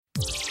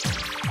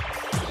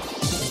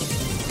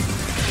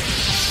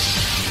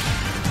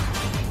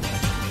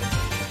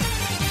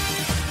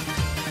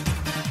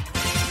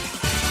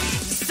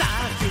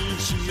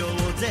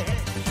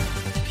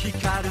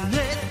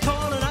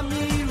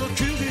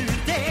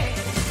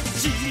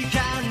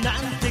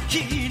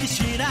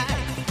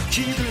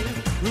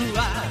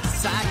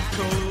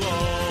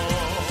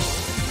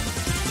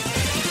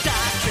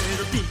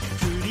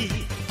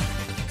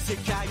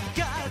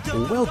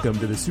Welcome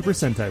to the Super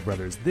Sentai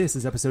Brothers. This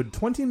is episode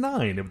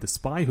 29 of The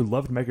Spy Who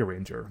Loved Mega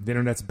Ranger, the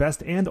internet's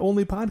best and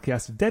only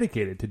podcast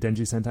dedicated to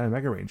Denji Sentai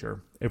Mega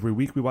Ranger. Every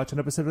week we watch an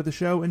episode of the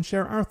show and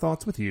share our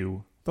thoughts with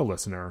you, the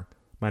listener.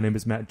 My name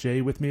is Matt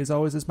J. With me as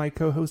always is my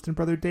co-host and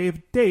brother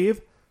Dave.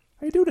 Dave,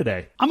 how you doing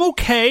today? I'm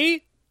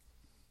okay,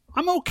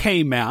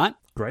 Matt.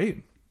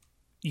 Great.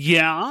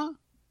 Yeah.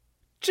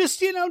 Just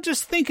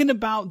thinking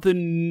about the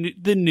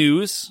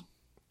news.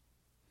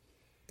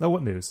 Oh,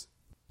 what news?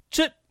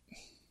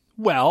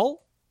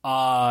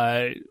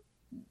 I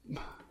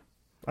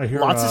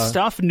hear lots of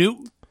stuff. New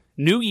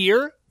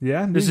year.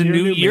 Yeah, there's a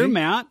new year,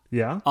 Matt.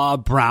 Yeah.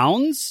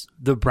 Browns.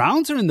 The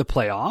Browns are in the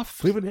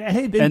playoff.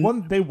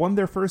 They won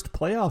their first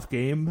playoff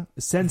game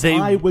since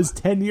I was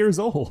 10 years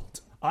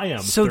old. I am.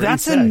 So 36.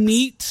 that's a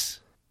neat.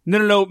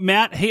 No,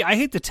 Matt. Hey, I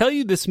hate to tell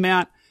you this,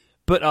 Matt,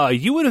 but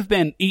you would have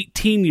been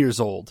 18 years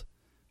old,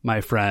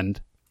 my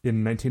friend,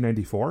 in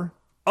 1994.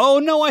 Oh,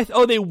 no,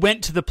 they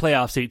went to the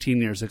playoffs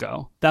 18 years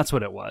ago. That's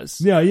what it was.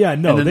 Yeah,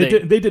 no,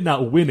 they did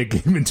not win a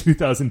game in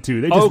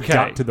 2002. They just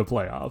got to the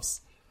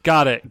playoffs.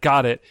 Got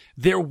it.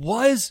 There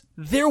was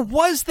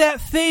that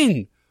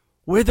thing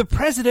where the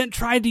president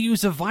tried to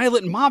use a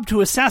violent mob to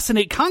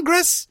assassinate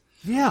Congress.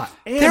 Yeah.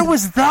 There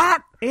was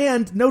that.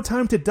 And No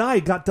Time to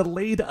Die got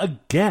delayed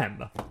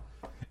again.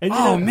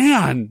 And,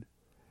 man.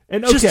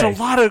 And okay, just a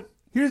lot of...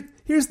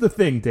 Here's the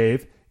thing,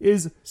 Dave,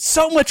 is...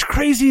 So much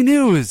crazy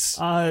news.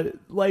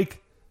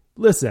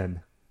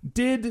 Listen,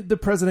 did the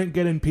president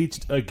get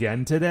impeached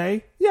again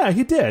today? Yeah,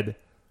 he did.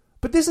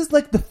 But this is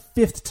like the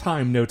 5th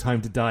time No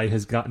Time to Die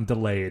has gotten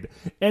delayed.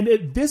 And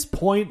at this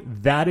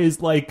point, that is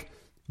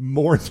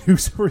more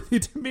newsworthy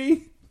to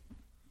me.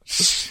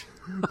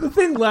 The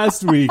thing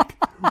last week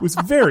was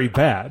very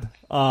bad.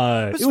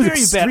 It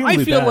was very bad.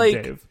 I feel bad,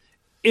 like Dave.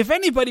 If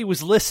anybody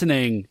was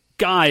listening,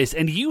 guys,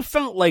 and you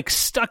felt like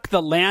Stuck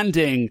the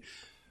Landing,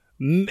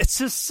 it's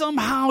just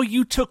somehow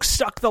you took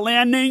Stuck the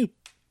Landing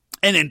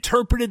and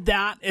interpreted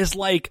that as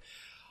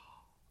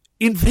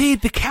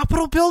invade the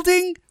Capitol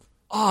building?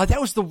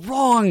 That was the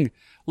wrong...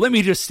 Let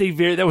me just say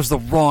that was the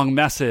wrong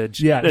message.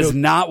 Yeah, that's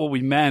not what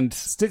we meant.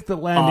 Stick the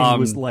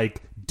Landing was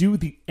do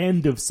the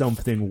end of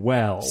something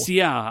well.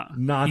 Yeah.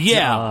 Not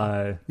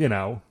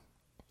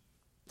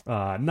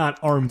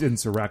armed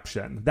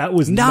insurrection. That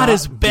was not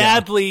as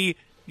badly...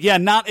 Yeah,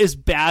 not as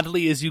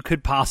badly as you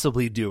could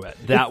possibly do it.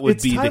 That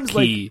would be the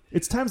key.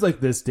 It's times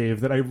like this, Dave,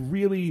 that I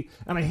really,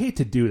 and I hate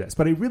to do this,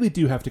 but I really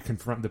do have to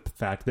confront the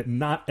fact that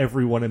not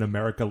everyone in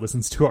America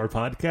listens to our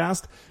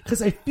podcast, because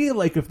I feel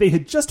like if they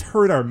had just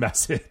heard our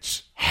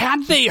message...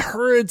 Had they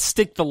heard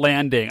Stick the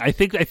Landing, I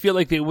feel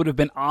like they would have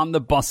been on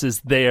the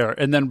buses there,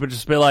 and then would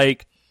just be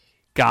like,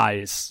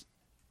 guys,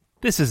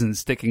 this isn't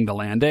Sticking the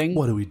Landing.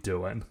 What are we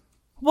doing?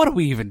 What are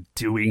we even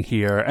doing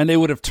here? And they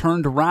would have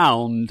turned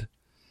around...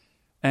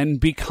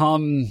 and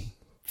become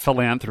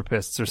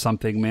philanthropists or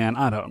something, man.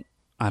 I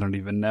don't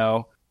even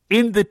know.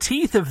 In the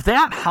teeth of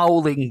that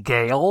howling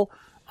gale,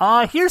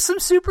 here's some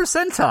Super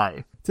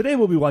Sentai. Today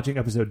we'll be watching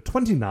episode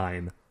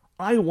 29,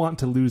 I Want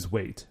to Lose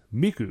Weight,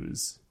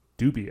 Miku's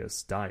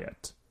Dubious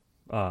Diet.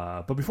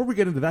 But before we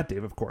get into that,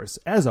 Dave, of course,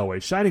 as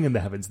always, shining in the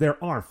heavens, there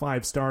are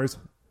 5 stars.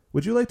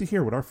 Would you like to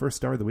hear what our first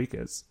star of the week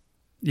is?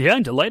 Yeah,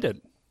 I'm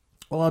delighted.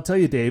 Well, I'll tell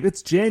you, Dave,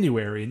 it's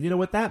January, and you know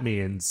what that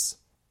means.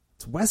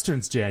 It's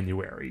Westerns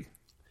January.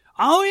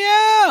 Oh,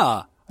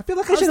 yeah. I feel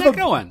like I should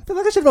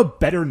have a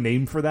better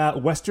name for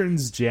that.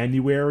 Westerns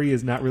January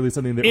is not really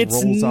something that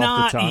rolls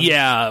off the tongue.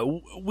 Yeah,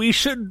 we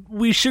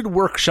should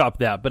workshop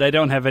that, but I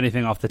don't have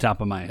anything off the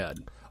top of my head.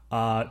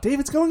 Dave,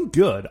 it's going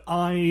good.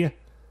 I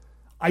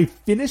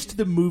finished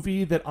the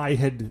movie that I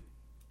had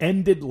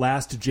ended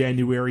last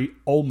January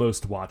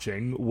almost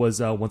watching, was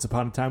Once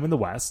Upon a Time in the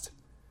West,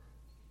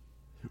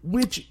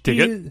 which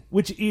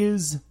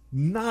is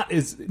not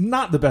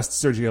the best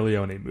Sergio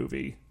Leone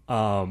movie.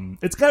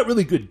 It's got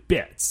really good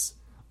bits.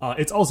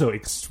 It's also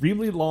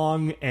extremely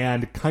long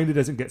and kind of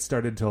doesn't get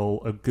started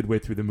till a good way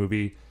through the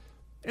movie.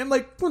 And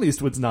Clint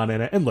Eastwood's not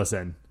in it. And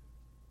listen,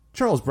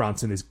 Charles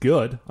Bronson is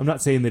good. I'm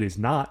not saying that he's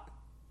not,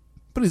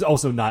 but he's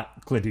also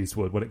not Clint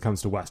Eastwood when it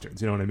comes to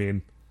Westerns. You know what I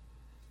mean?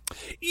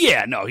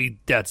 Yeah, no,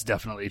 that's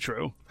definitely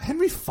true.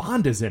 Henry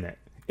Fonda's in it.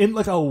 In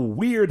a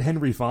weird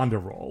Henry Fonda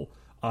role.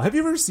 Have you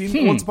ever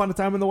seen Once Upon a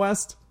Time in the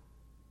West?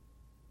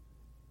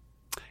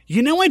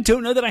 I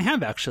don't know that I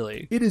have,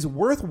 actually. It is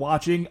worth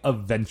watching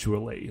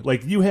eventually.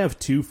 You have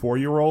 2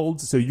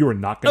 4-year-olds, so you are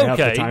not going to have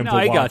the time to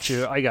watch.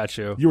 I got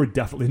you. You are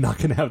definitely not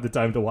going to have the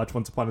time to watch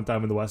Once Upon a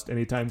Time in the West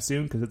anytime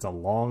soon, because it's a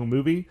long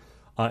movie,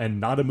 and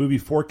not a movie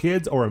for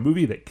kids, or a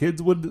movie that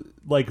kids would,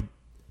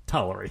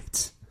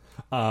 tolerate.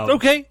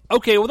 Okay,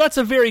 well, that's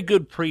a very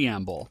good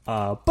preamble.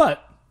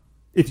 But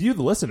if you,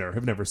 the listener,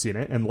 have never seen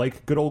it, and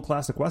like good old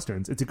classic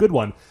Westerns, it's a good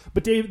one.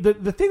 But Dave,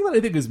 the thing that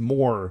I think is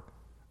more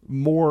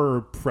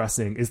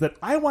pressing is that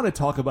I want to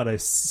talk about a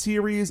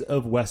series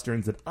of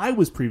Westerns that I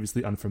was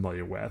previously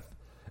unfamiliar with,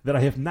 that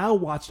I have now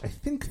watched, I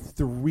think,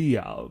 3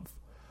 of.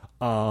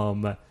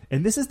 And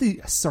this is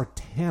the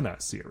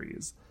Sartana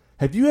series.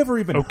 Have you ever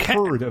even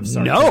heard of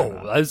Sartana?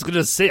 No, I was going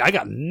to say, I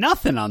got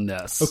nothing on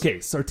this. Okay,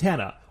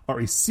 Sartana are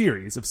a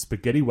series of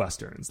spaghetti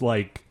westerns.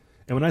 Like,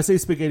 and when I say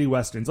spaghetti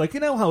westerns, like,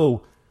 you know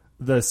how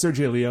the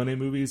Sergio Leone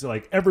movies are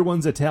like,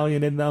 everyone's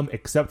Italian in them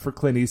except for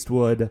Clint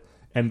Eastwood,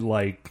 and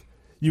like,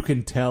 you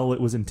can tell it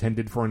was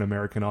intended for an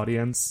American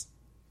audience?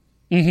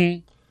 Mm-hmm.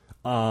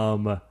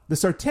 The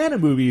Sartana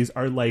movies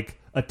are like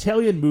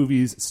Italian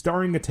movies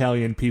starring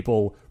Italian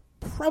people,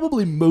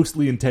 probably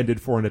mostly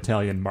intended for an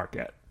Italian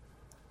market.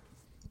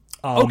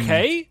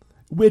 Okay.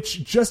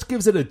 Which just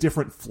gives it a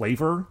different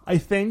flavor, I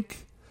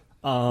think.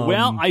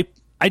 Well,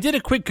 I did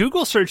a quick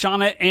Google search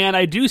on it, and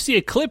I do see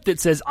a clip that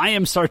says, "I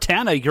am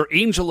Sartana, your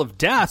angel of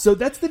death." So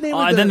that's the name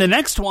of And then the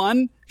next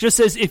one just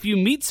says, "If you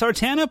meet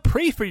Sartana,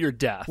 pray for your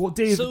death." Well,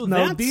 Dave, so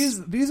no, these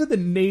are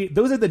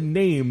those are the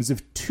names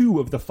of 2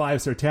 of the 5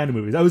 Sartana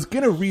movies. I was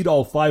going to read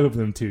all 5 of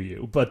them to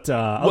you, but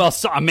well,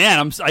 man,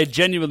 I'm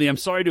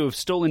sorry to have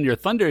stolen your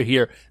thunder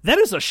here. That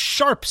is a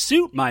sharp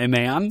suit, my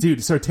man. Dude,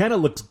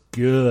 Sartana looks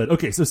good.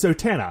 Okay, so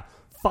Sartana,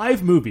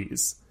 5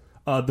 movies.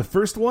 The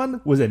first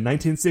one was in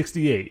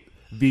 1968.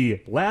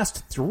 The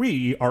last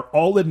 3 are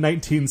all in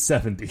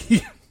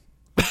 1970.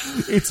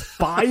 It's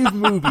 5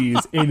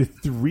 movies in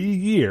 3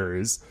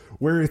 years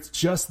where it's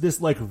just this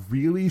like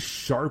really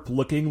sharp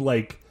looking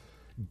like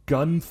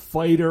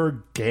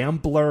gunfighter,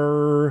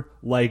 gambler,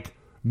 like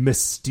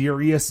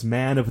mysterious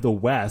man of the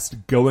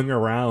West going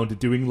around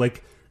doing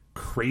like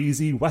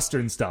crazy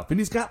Western stuff. And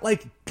he's got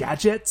like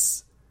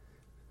gadgets.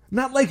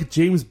 Not like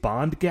James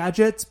Bond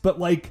gadgets, but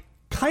like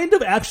kind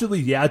of actually,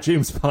 yeah,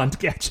 James Bond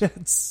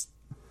gadgets.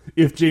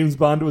 If James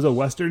Bond was a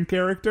Western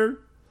character.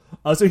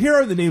 So here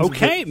are the names.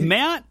 Okay,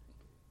 Matt.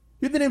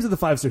 Here are the names of the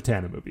 5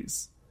 Sartana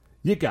movies.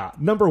 You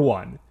got, number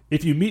 1,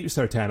 If You Meet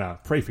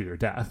Sartana, Pray for Your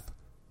Death.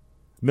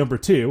 Number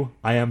 2,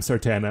 I Am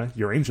Sartana,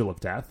 Your Angel of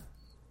Death.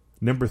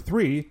 Number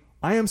 3,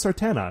 I Am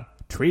Sartana,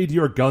 Trade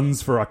Your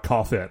Guns for a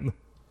Coffin.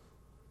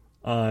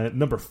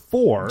 Number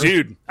 4...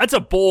 Dude, that's a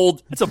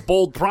bold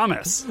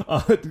promise.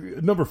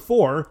 Number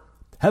 4,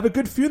 Have a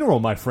Good Funeral,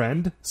 My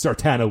Friend,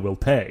 Sartana Will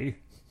Pay.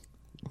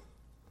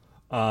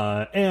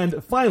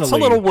 And finally... It's a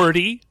little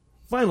wordy.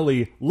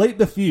 Finally, Light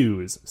the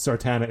Fuse,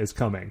 Sartana is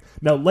Coming.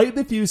 Now, Light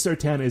the Fuse,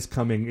 Sartana is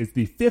Coming is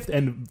the 5th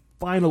and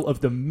final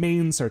of the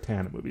main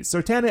Sartana movies.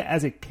 Sartana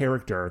as a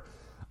character,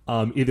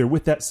 either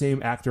with that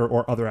same actor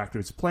or other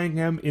actors playing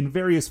him, in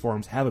various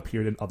forms have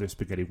appeared in other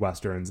spaghetti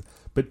westerns,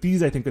 but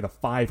these, I think, are the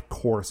 5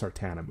 core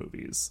Sartana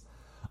movies.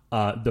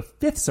 The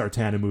 5th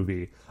Sartana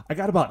movie, I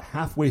got about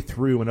halfway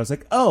through and I was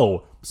like,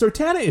 oh,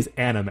 Sartana is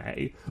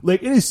anime.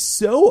 Like, it is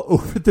so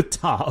over the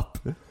top.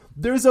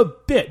 There's a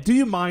bit. Do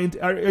you mind...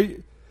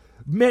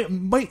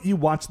 might you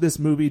watch this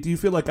movie? Do you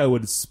feel like I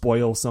would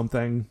spoil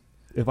something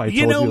if I told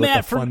you like Matt,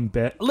 a fun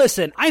bit?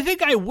 Listen, I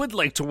think I would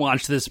like to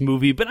watch this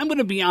movie, but I'm going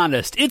to be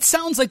honest. It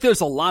sounds like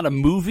there's a lot of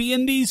movie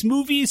in these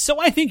movies,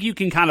 so I think you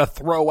can kind of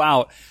throw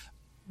out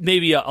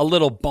maybe a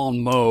little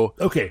bon mot.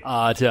 Okay.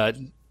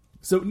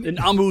 So an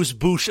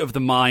amuse-bouche of the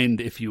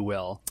mind, if you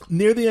will.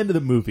 Near the end of the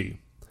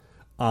movie,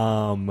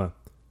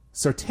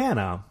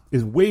 Sartana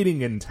is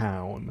waiting in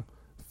town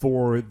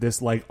for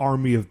this like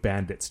army of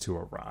bandits to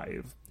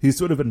arrive. He's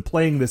sort of been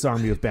playing this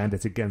army of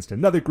bandits against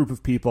another group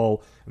of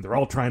people, and they're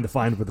all trying to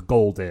find where the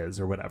gold is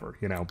or whatever,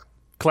 you know.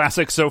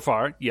 Classic so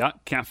far. Yeah,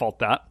 can't fault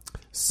that.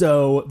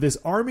 So this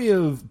army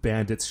of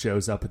bandits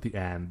shows up at the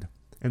end,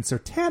 and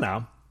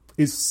Sartana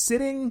is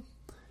sitting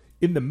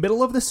in the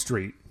middle of the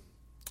street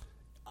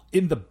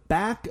in the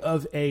back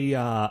of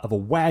a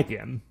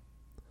wagon,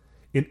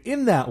 and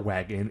in that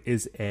wagon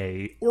is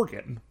a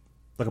organ,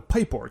 like a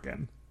pipe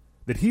organ,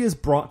 that he has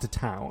brought to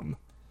town.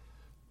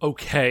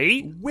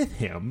 Okay. With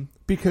him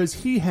because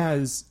he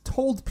has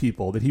told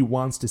people that he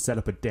wants to set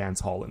up a dance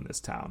hall in this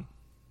town.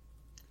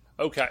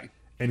 Okay.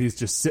 And he's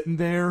just sitting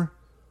there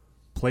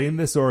playing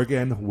this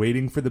organ,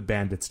 waiting for the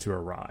bandits to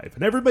arrive.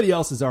 And everybody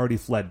else has already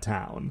fled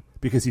town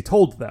because he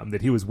told them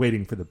that he was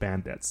waiting for the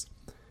bandits.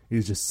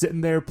 He's just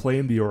sitting there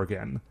playing the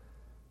organ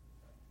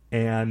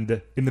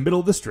and in the middle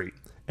of the street.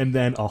 And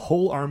then a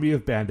whole army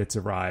of bandits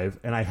arrive.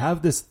 And I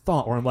have this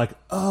thought where I'm like,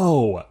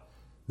 oh,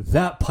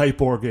 that pipe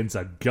organ's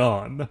a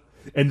gun.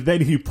 And then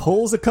he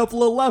pulls a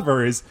couple of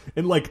levers,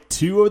 and like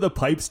 2 of the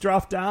pipes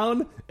drop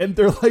down, and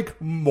they're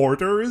like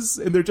mortars,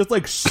 and they're just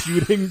like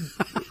shooting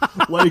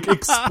like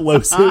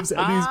explosives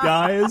at these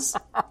guys.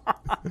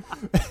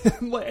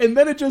 And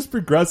then it just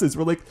progresses.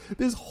 We're like,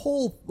 this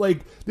whole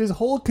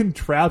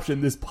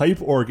contraption, this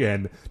pipe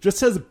organ, just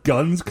has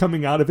guns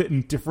coming out of it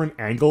in different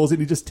angles, and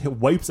he just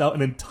wipes out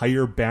an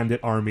entire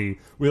bandit army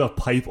with a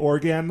pipe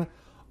organ.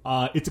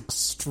 It's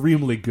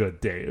extremely good,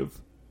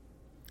 Dave.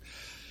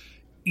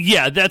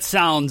 Yeah, that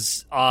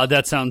sounds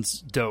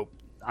dope.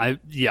 I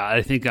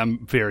think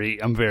I'm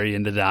very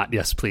into that.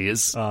 Yes,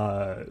 please.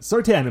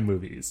 Sartana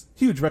movies,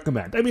 huge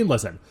recommend. I mean,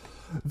 listen,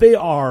 they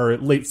are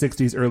late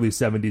 60s, early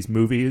 70s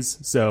movies,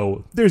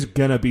 so there's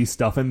gonna be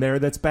stuff in there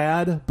that's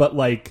bad. But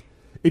like,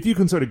 if you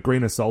can sort of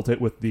grain of salt it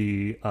with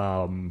the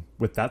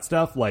with that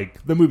stuff,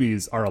 like the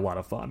movies are a lot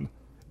of fun.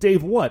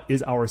 Dave, what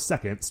is our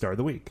second star of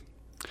the week?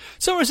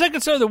 So our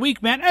second star of the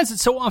week, man, as it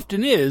so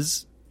often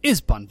is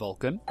Bun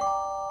Vulcan.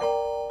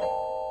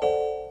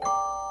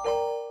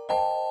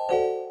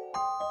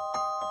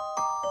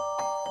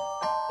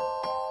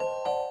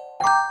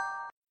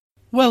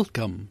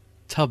 Welcome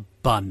to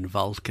Bun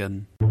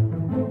Vulcan.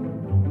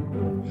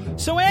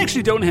 So I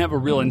actually don't have a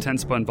real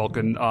intense Bun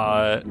Vulcan.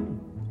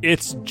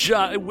 It's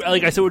just,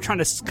 like I said, we're trying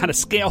to kind of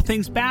scale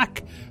things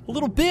back a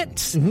little bit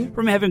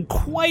from having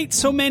quite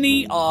so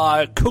many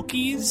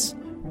cookies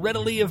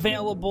readily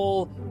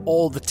available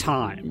all the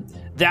time.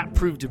 That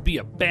proved to be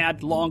a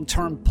bad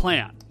long-term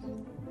plan.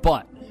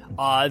 But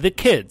the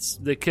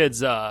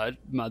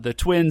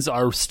twins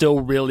are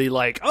still really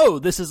like, oh,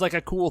 this is like a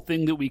cool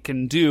thing that we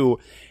can do.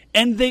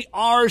 And they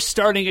are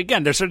starting,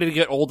 again, they're starting to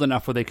get old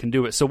enough where they can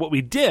do it. So what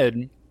we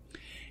did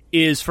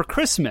is for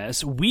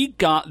Christmas, we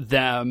got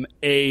them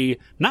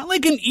not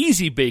like an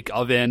easy bake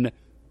oven,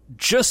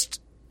 just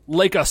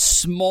like a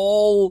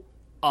small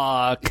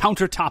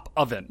countertop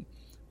oven.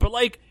 But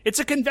like, it's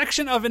a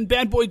convection oven.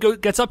 Bad boy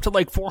gets up to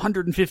like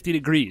 450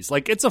 degrees.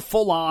 Like, it's a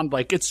full on,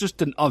 like, it's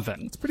just an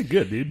oven. It's pretty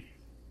good, dude.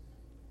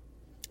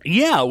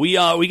 Yeah, we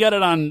got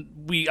it on,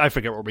 I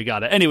forget where we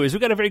got it. Anyways, we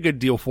got a very good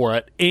deal for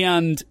it.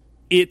 And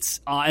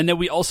and then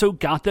we also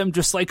got them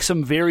just like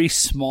some very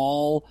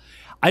small,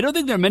 I don't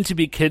think they're meant to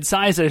be kid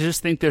sized. I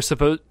just think they're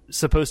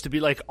supposed to be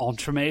like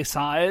entremet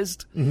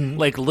sized,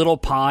 like little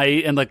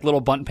pie and like little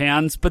bundt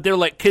pans, but they're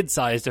like kid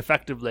sized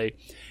effectively.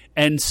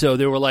 And so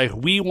they were like,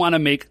 we want to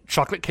make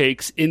chocolate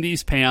cakes in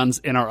these pans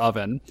in our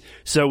oven.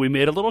 So we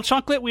made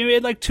we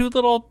made like 2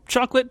 little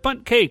chocolate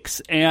bundt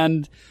cakes,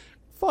 and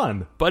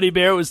fun. Buddy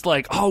Bear was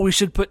like, oh, we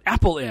should put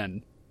apple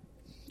in.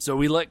 So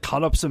we like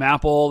cut up some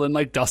apple and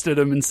like dusted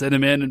them in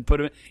cinnamon and put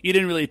them in. You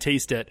didn't really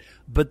taste it,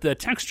 but the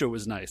texture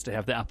was nice to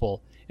have the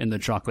apple in the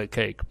chocolate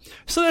cake.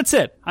 So that's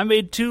it. I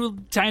made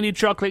 2 tiny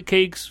chocolate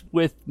cakes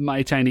with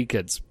my tiny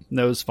kids.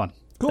 That was fun.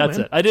 Cool, that's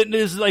man. it.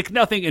 There's like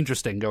nothing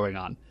interesting going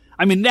on.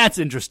 I mean, that's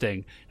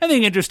interesting.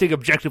 Nothing interesting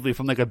objectively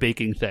from like a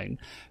baking thing.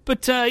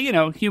 But,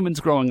 humans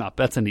growing up,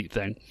 that's a neat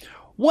thing.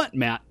 What,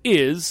 Matt,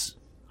 is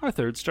our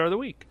third star of the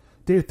week?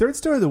 Dave, third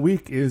star of the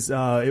week is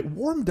it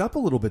warmed up a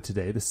little bit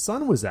today. The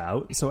sun was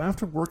out, so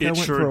after work I went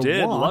for a walk. It sure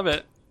did. Love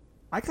it.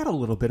 I got a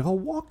little bit of a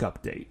walk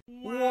update.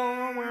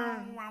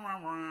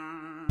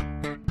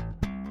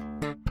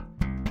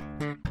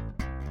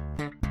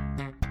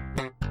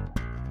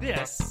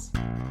 This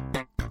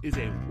is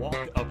a walk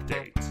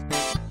update.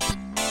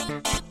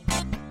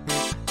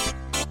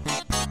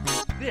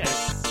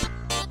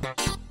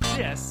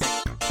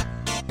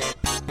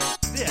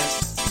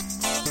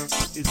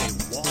 This is a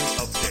walk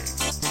update.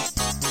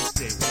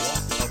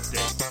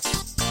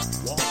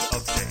 Walk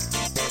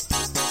update.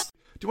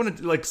 Do you want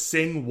to like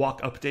sing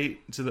walk update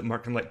so that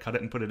Mark can like cut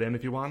it and put it in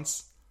if he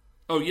wants?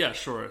 Oh yeah,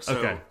 sure. So,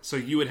 okay. So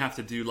you would have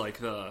to do like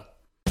the.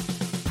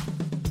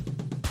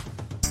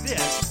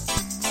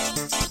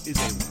 This is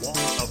a walk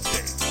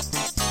update.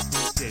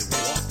 It's a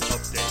walk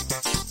update.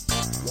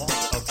 Walk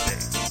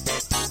update.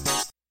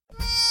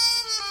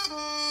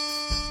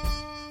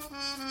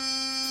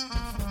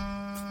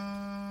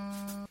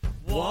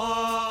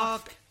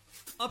 Walk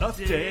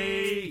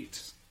update.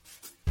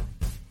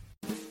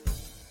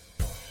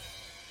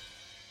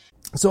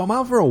 So I'm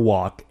out for a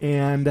walk,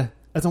 and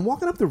as I'm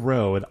walking up the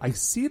road, I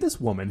see this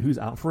woman who's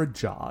out for a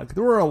jog.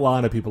 There were a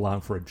lot of people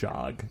out for a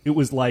jog. It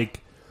was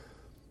like...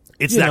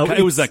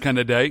 It was that kind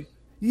of day.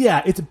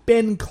 Yeah, it's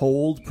been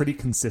cold pretty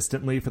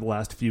consistently for the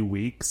last few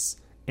weeks.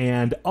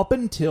 And up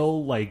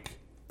until like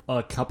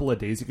a couple of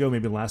days ago,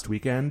 maybe last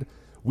weekend,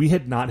 we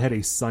had not had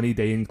a sunny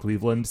day in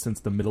Cleveland since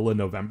the middle of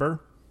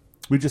November.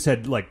 We just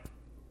had like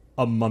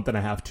a month and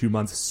a half, 2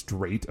 months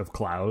straight of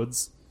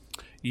clouds.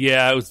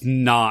 Yeah, it was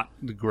not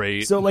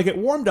great. So like it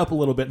warmed up a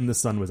little bit and the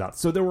sun was out.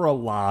 So there were a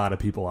lot of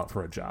people out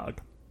for a jog.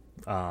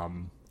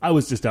 I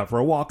was just out for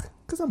a walk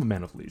because I'm a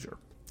man of leisure.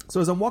 So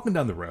as I'm walking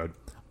down the road,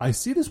 I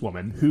see this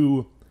woman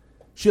who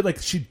she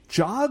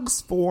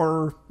jogs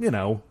for,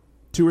 2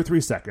 or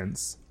 3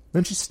 seconds.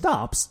 Then she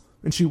stops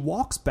and she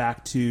walks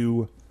back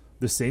to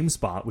the same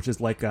spot, which is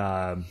like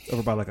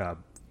over by like a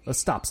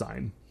stop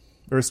sign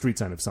or a street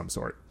sign of some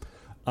sort.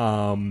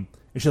 And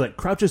she like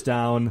crouches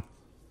down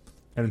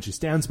and then she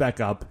stands back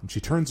up and she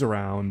turns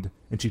around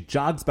and she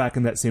jogs back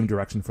in that same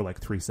direction for like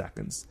 3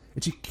 seconds.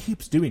 And she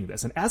keeps doing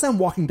this. And as I'm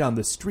walking down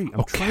the street,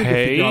 I'm trying to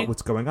figure out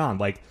what's going on.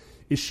 Like,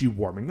 is she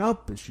warming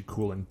up? Is she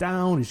cooling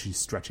down? Is she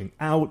stretching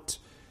out?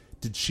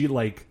 Did she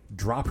like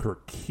drop her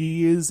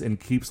keys and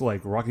keeps like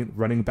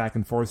running back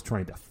and forth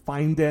trying to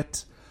find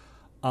it?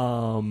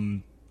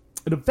 And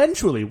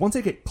eventually, once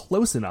I get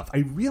close enough, I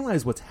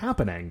realize what's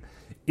happening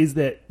is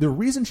that the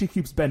reason she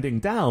keeps bending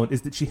down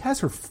is that she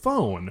has her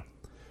phone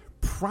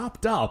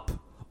propped up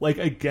like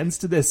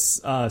against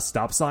this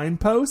stop sign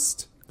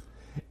post.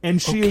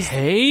 And she is,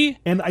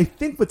 and I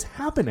think what's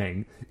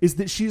happening is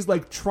that she's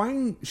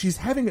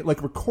having it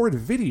like record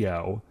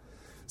video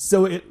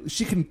so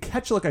she can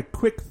catch like a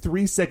quick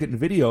 3-second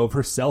video of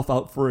herself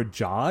out for a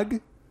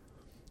jog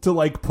to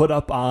like put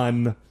up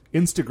on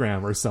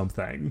Instagram or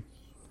something.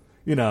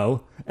 you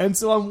know? And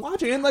so I'm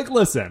watching, and like,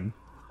 listen,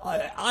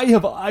 I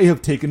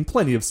have taken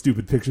plenty of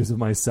stupid pictures of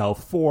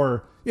myself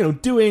for, you know,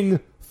 doing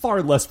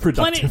far less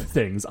productive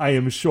things, I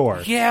am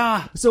sure.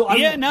 Yeah. So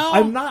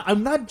I'm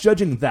not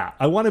judging that.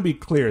 I want to be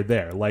clear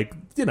there. Like,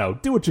 you know,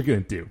 do what you're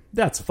going to do.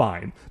 That's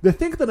fine. The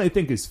thing that I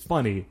think is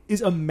funny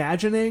is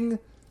imagining,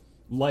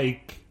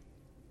 like,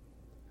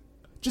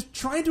 just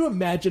trying to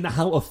imagine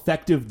how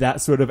effective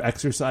that sort of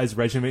exercise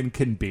regimen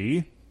can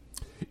be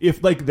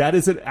if, like, that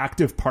is an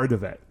active part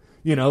of it.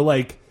 You know,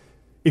 like,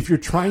 if you're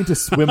trying to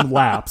swim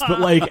laps, but,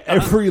 like,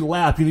 every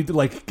lap you need to,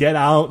 like, get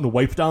out and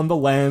wipe down the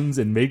lens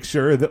and make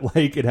sure that,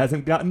 like, it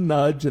hasn't gotten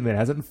nudged and it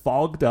hasn't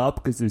fogged up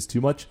because there's too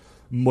much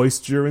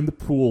moisture in the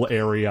pool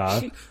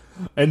area.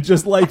 And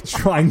just, like,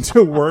 trying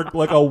to work,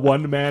 like, a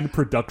one-man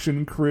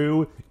production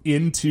crew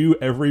into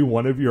every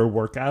one of your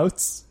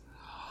workouts.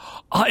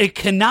 It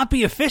cannot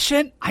be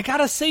efficient. I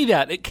gotta say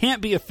that. It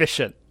can't be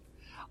efficient.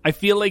 I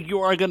feel like you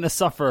are going to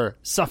suffer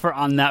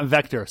on that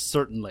vector,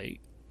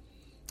 certainly.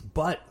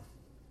 But,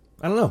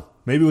 I don't know.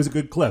 Maybe it was a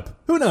good clip.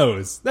 Who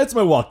knows? That's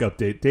my walk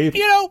update, Dave.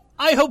 You know,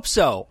 I hope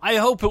so. I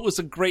hope it was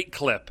a great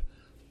clip.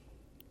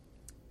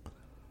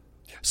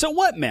 So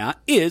what, Matt,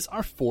 is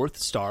our fourth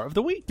star of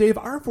the week? Dave,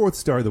 our fourth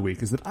star of the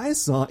week is that I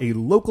saw a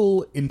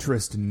local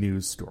interest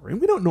news story.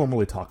 And we don't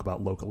normally talk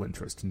about local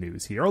interest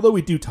news here, although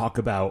we do talk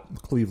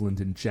about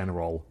Cleveland in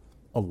general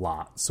a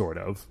lot, sort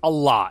of. A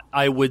lot,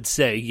 I would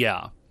say,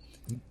 yeah.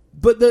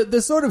 But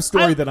the sort of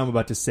story that I'm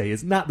about to say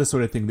is not the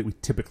sort of thing that we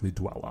typically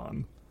dwell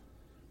on.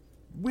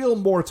 We'll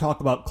more talk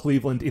about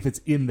Cleveland if it's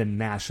in the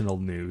national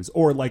news,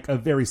 or like a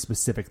very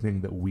specific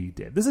thing that we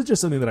did. This is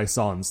just something that I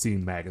saw in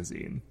Scene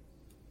Magazine,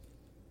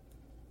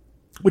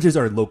 which is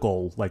our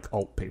local, like,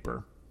 alt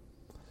paper.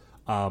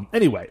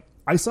 Anyway,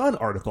 I saw an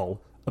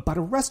article about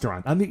a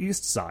restaurant on the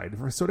east side,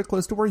 sort of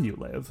close to where you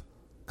live,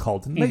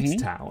 called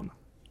Nighttown.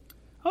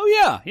 Oh,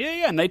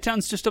 yeah.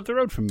 Nighttown's just up the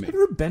road from me. Have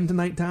you ever been to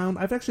Nighttown?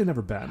 I've actually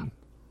never been.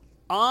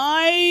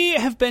 I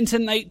have been to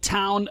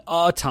Nighttown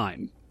a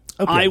time.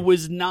 Okay. I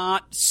was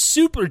not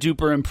super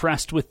duper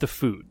impressed with the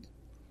food.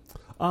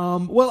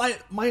 Well,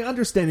 my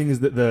understanding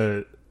is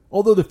that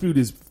although the food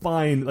is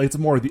fine, like, it's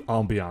more the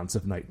ambiance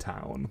of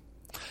Nighttown.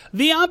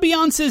 The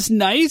ambiance is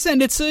nice,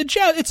 and it's a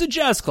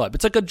jazz club.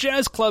 It's like a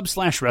jazz club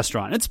 /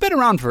 restaurant. It's been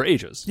around for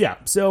ages. Yeah,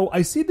 so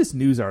I see this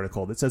news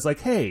article that says, like,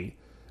 hey,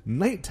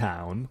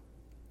 Nighttown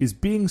is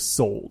being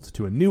sold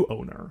to a new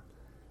owner.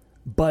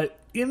 But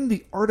in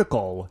the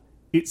article,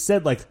 it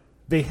said, like,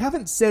 they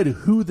haven't said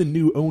who the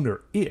new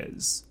owner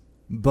is,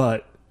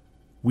 but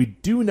we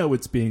do know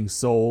it's being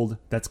sold.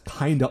 That's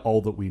kind of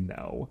all that we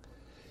know.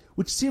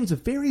 Which seems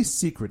very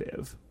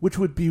secretive, which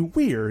would be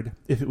weird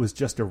if it was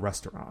just a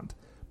restaurant.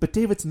 But,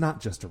 Dave, it's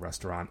not just a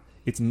restaurant.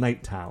 It's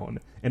Nighttown.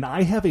 And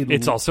I have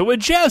It's also a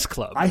jazz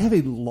club. I have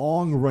a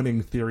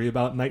long-running theory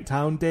about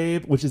Nighttown,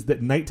 Dave, which is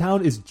that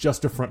Nighttown is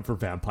just a front for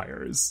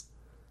vampires.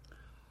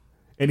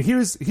 And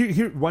here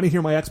want to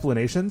hear my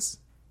explanations?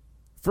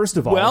 First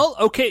of all... Well,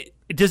 okay.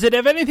 Does it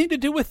have anything to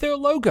do with their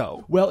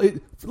logo? Well,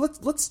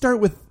 let's start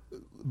with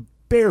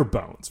bare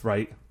bones,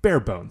 right? Bare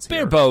bones here.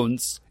 Bare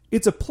bones.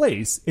 It's a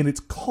place, and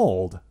it's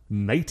called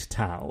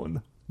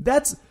Nighttown.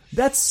 That's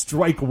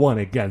strike one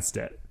against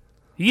it.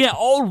 Yeah,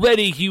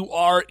 already you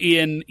are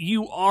in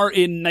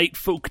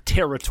Nightfolk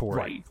territory.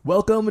 Right.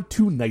 Welcome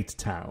to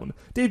Nighttown.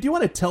 Dave, do you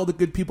want to tell the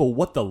good people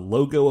what the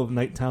logo of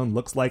Nighttown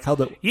looks like? I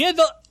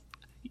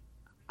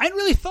hadn't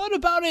really thought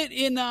about it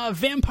in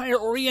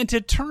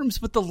vampire-oriented terms,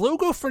 but the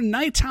logo for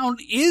Nighttown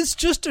is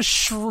just a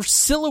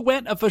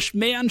silhouette of a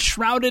man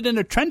shrouded in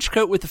a trench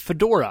coat with a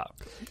fedora.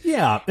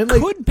 Yeah. And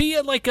could be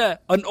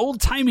an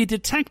old-timey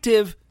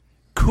detective.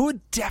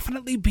 Could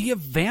definitely be a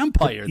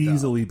vampire, though.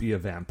 Easily be a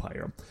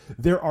vampire.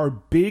 There are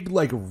big,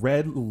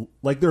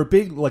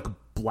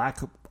 black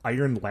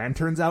iron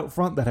lanterns out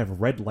front that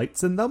have red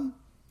lights in them.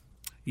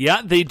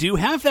 Yeah, they do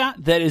have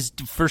that. That is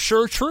for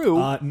sure true.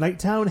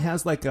 Nighttown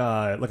has like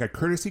a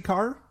courtesy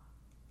car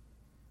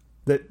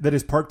that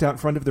is parked out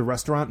front of the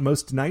restaurant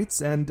most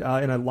nights and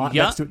in a lot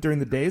next to it during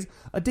the days.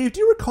 Dave, do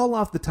you recall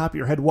off the top of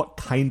your head what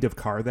kind of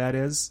car that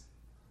is?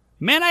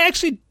 Man, I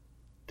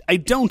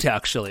don't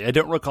actually. I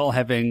don't recall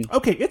having...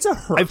 Okay, it's a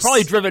hearse. I've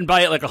probably driven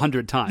by it like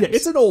 100 times. Yeah,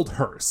 it's an old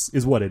hearse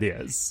is what it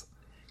is.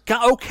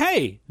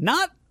 Okay,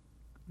 not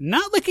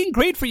looking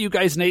great for you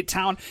guys,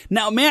 Nighttown.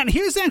 Now, man,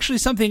 here's actually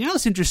something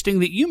else interesting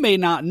that you may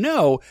not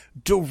know.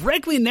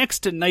 Directly next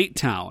to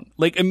Nighttown,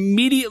 like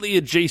immediately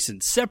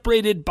adjacent,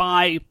 separated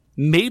by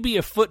maybe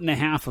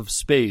 1.5 feet of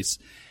space,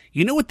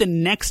 you know what the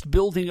next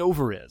building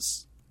over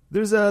is?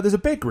 There's a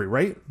bakery,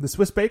 right? The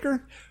Swiss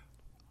Baker?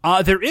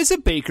 There is a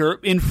baker.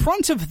 In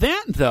front of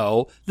that,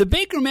 though, the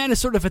baker, man, is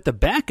sort of at the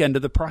back end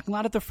of the parking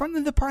lot. At the front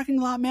of the parking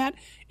lot, Matt,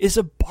 is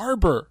a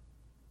barber.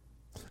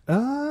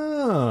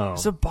 Oh.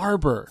 It's a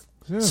barber.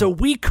 So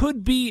we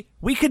could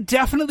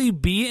definitely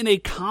be in a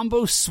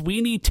combo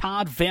Sweeney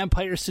Todd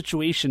vampire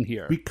situation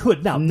here. We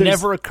could. Now,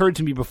 never occurred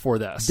to me before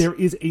this. There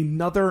is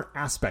another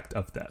aspect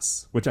of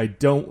this, which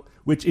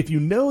if you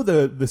know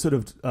the sort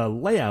of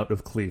layout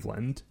of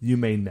Cleveland, you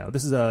may know.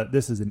 This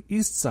is an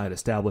East Side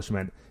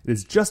establishment. It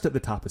is just at the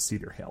top of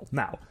Cedar Hill.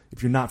 Now,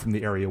 if you're not from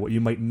the area, what you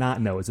might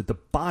not know is at the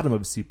bottom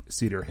of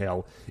Cedar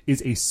Hill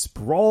is a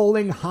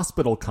sprawling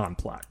hospital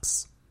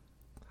complex.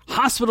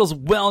 Hospitals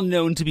well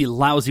known to be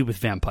lousy with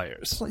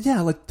vampires.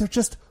 Yeah, like they're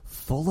just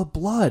full of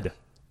blood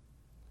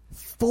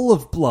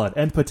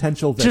and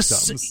potential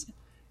victims.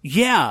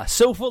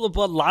 So full of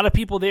blood. A lot of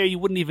people there you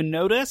wouldn't even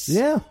notice.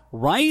 Yeah,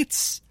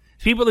 right.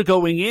 People are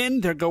going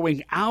in, they're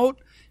going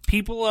out.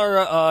 People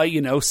are,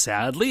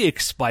 sadly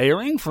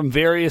expiring from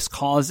various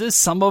causes.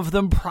 Some of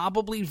them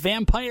probably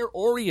vampire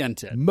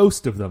oriented.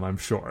 Most of them, I'm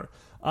sure.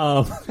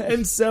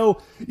 And so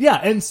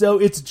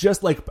it's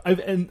just like,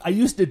 I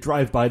used to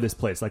drive by this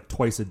place like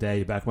twice a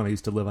day back when I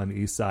used to live on the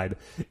East Side.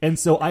 And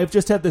so I've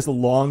just had this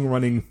long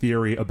running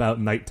theory about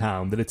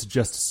Nighttown that it's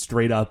just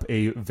straight up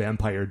a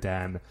vampire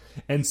den.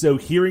 And so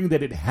hearing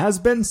that it has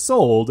been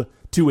sold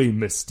to a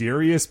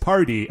mysterious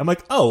party, I'm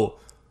like, oh,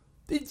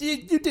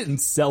 you didn't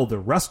sell the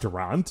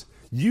restaurant.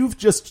 You've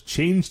just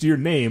changed your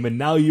name and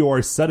now you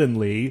are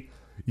suddenly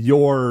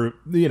your,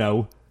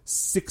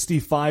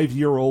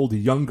 65-year-old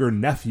younger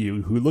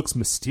nephew who looks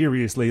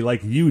mysteriously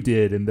like you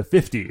did in the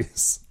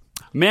 50s.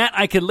 Matt,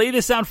 I could lay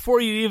this out for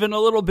you even a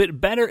little bit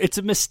better. It's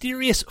a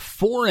mysterious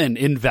foreign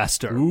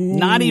investor. Ooh.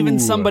 Not even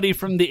somebody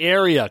from the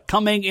area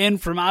coming in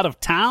from out of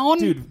town.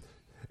 Dude,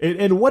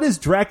 and what is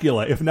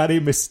Dracula if not a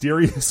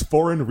mysterious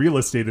foreign real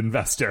estate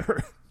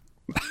investor?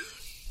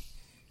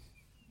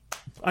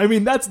 I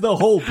mean, that's the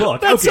whole book.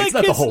 That's okay, it's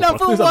not the whole book.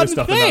 There's other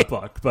stuff in that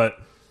book, but...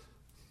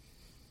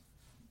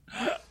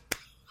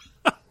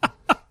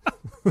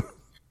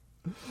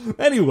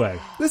 Anyway,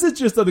 this is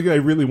just something I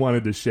really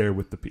wanted to share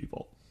with the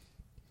people.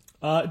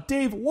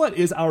 Dave, what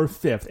is our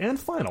fifth and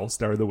final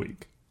star of the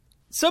week?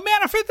 So,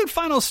 man, our fifth and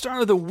final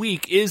star of the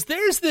week is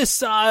there's this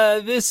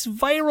this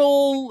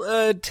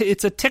viral.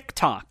 It's a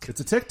TikTok. It's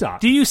a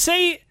TikTok. Do you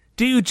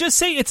just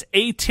say it's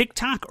a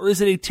TikTok or is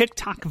it a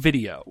TikTok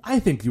video? I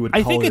think you would.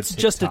 I think it's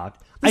just a.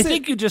 I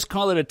think you just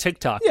call it a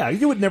TikTok. Yeah,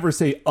 you would never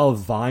say a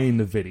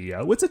Vine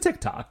video. It's a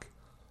TikTok.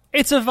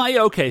 It's a Vine.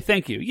 Okay,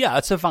 thank you. Yeah,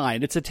 it's a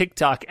Vine. It's a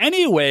TikTok.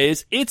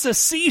 Anyways, it's a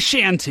sea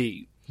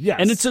shanty. Yes.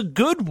 And it's a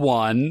good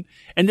one.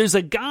 And there's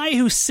a guy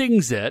who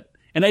sings it,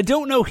 and I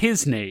don't know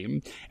his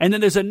name. And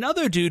then there's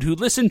another dude who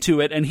listened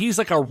to it, and he's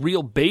like a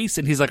real bass,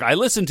 and he's like, I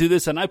listened to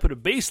this, and I put a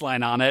bass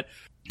line on it.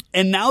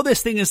 And now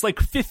this thing is like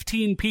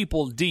 15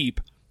 people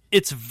deep.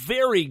 It's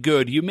very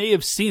good. You may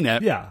have seen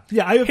it. Yeah.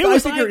 I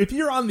figure if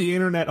you're on the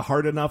internet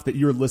hard enough that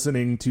you're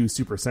listening to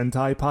Super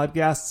Sentai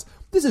podcasts,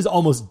 this is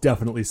almost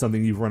definitely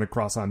something you've run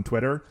across on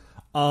Twitter.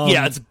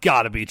 Yeah, it's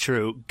gotta be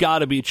true.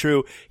 Gotta be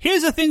true.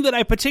 Here's the thing that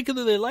I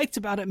particularly liked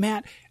about it,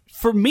 Matt.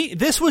 For me,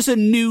 this was a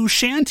new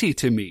shanty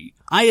to me.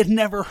 I had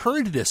never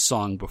heard this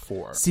song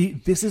before.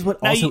 See, this is what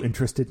also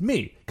interested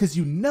me. Because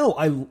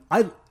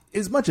I,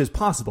 as much as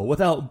possible,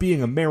 without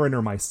being a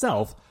mariner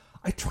myself,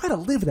 I try to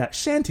live that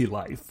shanty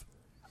life.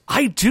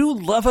 I do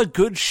love a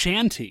good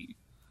shanty.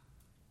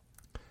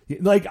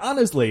 Like,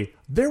 honestly,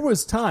 there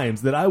was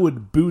times that I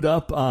would boot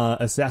up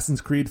Assassin's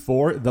Creed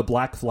 4, The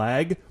Black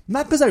Flag,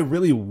 not because I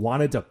really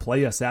wanted to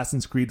play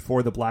Assassin's Creed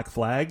 4, The Black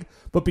Flag,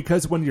 but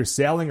because when you're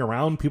sailing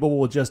around, people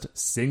will just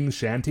sing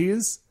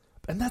shanties,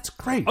 and that's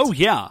great. Oh,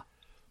 yeah.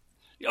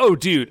 Oh,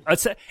 dude,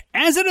 as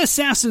an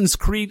Assassin's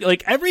Creed,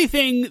 like,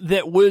 everything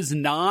that was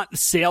not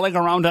sailing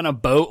around on a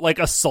boat, like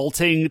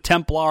assaulting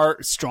Templar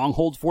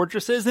stronghold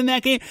fortresses in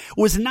that game,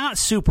 was not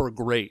super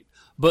great.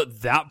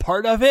 But that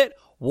part of it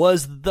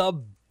was the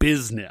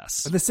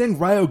business. And they sang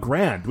Rio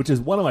Grande, which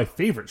is one of my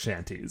favorite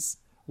shanties.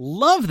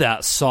 Love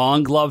that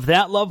song. Love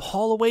that. Love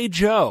Holloway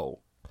Joe.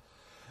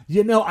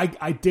 You know,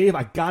 Dave,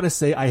 I gotta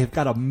say, I have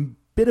got a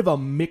bit of a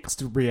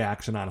mixed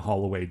reaction on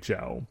Holloway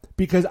Joe.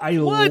 Because I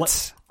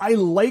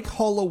like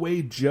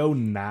Holloway Joe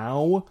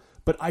now,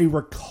 but I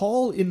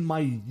recall in my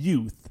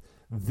youth,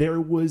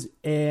 there was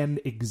an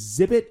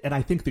exhibit at,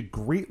 I think, the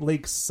Great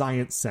Lakes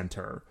Science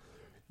Center.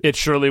 It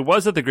surely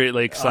was at the Great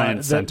Lakes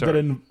Science Center. That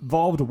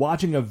involved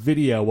watching a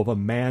video of a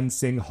man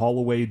sing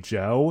Holloway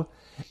Joe.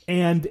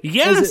 And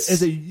yes,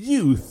 as a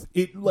youth,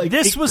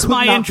 this was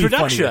my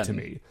introduction to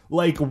me.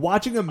 Like,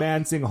 watching a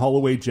man sing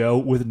Holloway Joe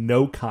with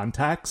no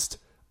context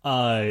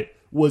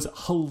was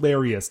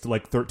hilarious to,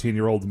 like,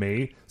 13-year-old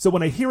me. So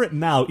when I hear it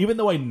now, even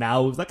though I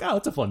now was like, oh,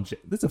 it's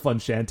a fun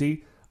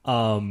shanty,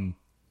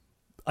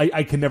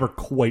 I can never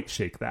quite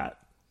shake that.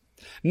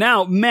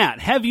 Now, Matt,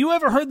 have you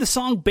ever heard the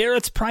song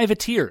Barrett's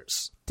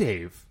Privateers?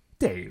 Dave.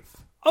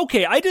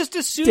 Okay, I just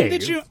assumed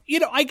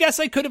that I guess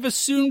I could have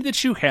assumed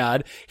that you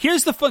had.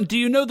 Here's the fun. Do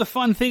you know the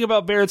fun thing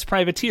about Barrett's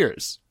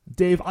Privateers?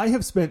 Dave, I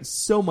have spent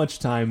so much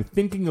time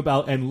thinking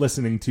about and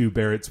listening to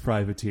Barrett's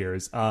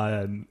Privateers.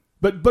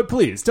 But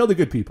please, tell the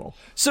good people.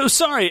 So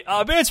sorry,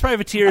 Barrett's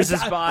Privateers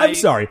is by... I'm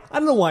sorry. I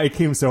don't know why I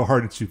came so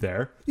hard at you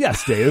there.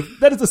 Yes, Dave,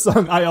 that is a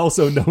song I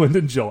also know and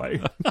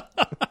enjoy.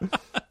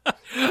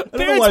 I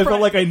don't know why I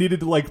felt like I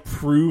needed to like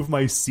prove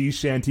my sea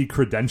shanty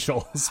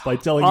credentials by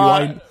telling you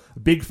I'm a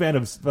big fan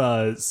of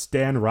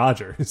Stan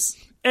Rogers.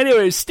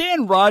 Anyway,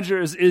 Stan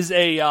Rogers is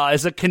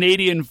a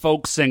Canadian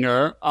folk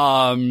singer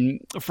from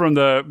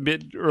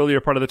the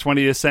earlier part of the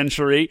 20th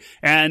century,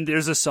 and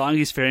there's a song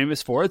he's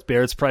famous for. It's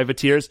Barrett's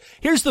Privateers.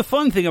 Here's the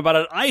fun thing about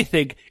it. I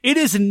think it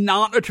is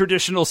not a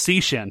traditional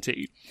sea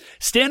shanty.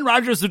 Stan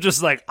Rogers was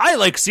just like, I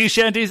like sea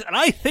shanties, and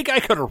I think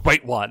I could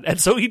write one. And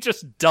so he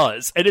just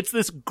does, and it's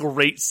this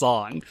great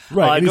song.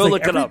 Right. Go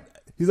look it up.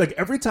 He's like,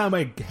 every time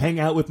I hang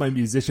out with my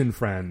musician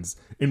friends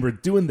and we're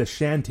doing the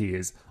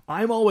shanties,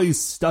 I'm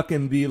always stuck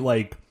in the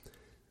like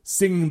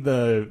singing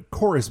the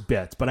chorus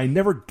bits, but I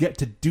never get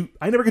to be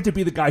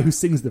the guy who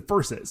sings the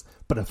verses.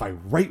 But if I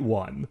write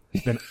one,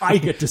 then I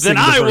get to sing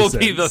then the I verses. will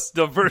be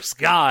the verse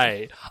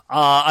guy.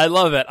 I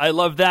love it. I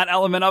love that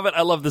element of it.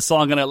 I love the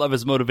song, and I love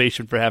his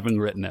motivation for having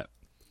written it.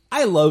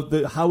 I love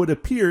how it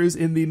appears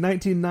in the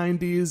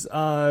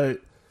 1990s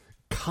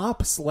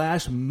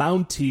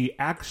cop/Mountie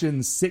action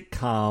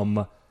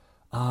sitcom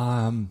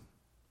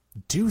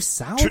Due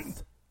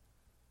South?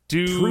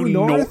 Due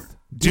North?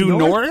 Due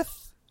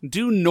North?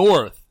 Due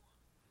North.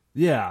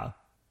 Yeah.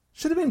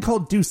 Should have been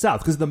called Due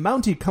South, because the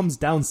Mountie comes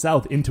down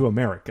south into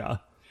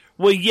America.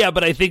 Well, yeah,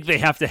 but I think they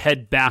have to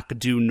head back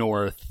due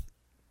north.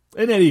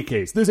 In any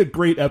case, there's a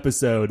great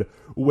episode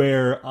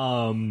where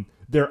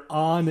they're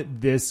on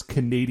this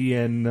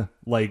Canadian,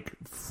 like,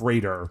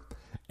 freighter,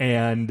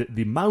 and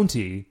the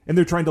Mountie, and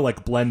they're trying to,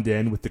 like, blend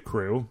in with the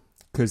crew,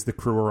 because the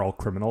crew are all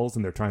criminals,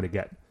 and they're trying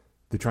to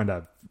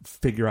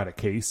figure out a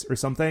case or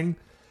something.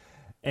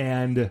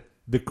 And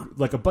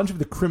a bunch of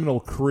the criminal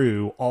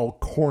crew all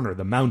corner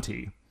the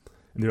Mountie.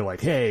 And they're like,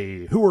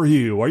 hey, who are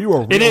you? Are you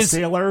a real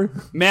sailor?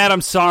 Matt,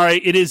 I'm sorry.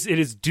 It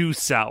is due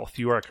south.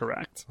 You are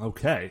correct.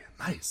 Okay,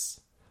 nice.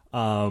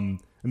 And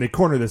they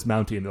corner this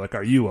Mountie, and they're like,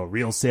 are you a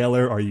real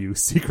sailor? Are you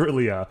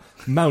secretly a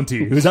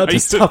Mountie who's out to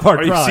stop our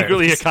crimes? Are you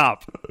secretly a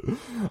cop?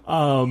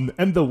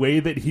 And the way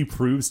that he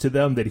proves to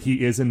them that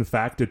he is, in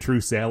fact, a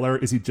true sailor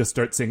is he just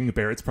starts singing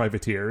Barrett's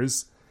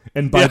Privateers.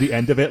 And by the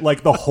end of it,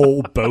 like, the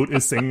whole boat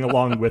is singing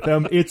along with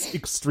him. It's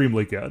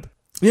extremely good.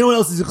 You know what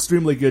else is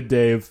extremely good,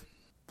 Dave?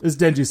 Is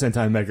Denji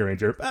Sentai Mega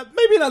Ranger.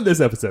 Maybe not this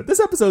episode. This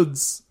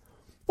episode's...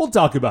 We'll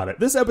talk about it.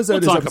 This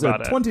episode is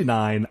episode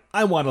 29.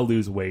 I Want to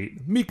Lose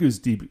Weight. Miku's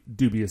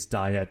Dubious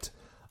Diet.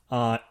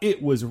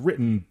 It was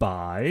written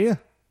by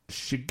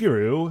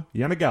Shigeru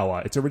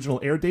Yanagawa. Its original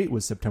air date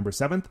was September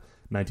 7th,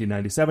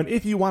 1997.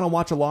 If you want to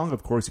watch along,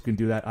 of course, you can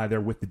do that either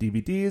with the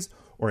DVDs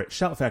or at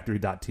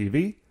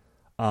shoutfactory.tv.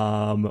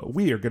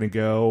 We are going to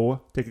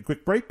go take a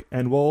quick break,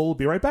 and we'll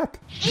be right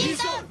back.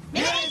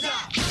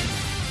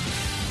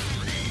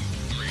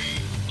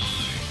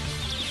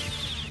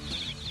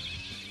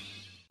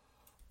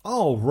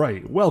 All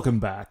right, welcome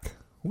back.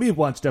 We've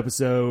watched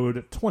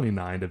episode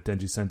 29 of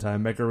Denji Sentai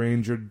Mega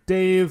Ranger.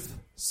 Dave,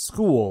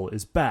 school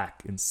is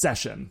back in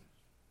session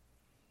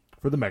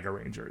for the Mega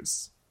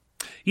Rangers.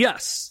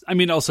 Yes. I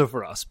mean, also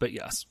for us, but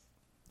yes.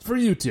 For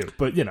you too,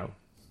 but, you know,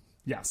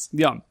 yes.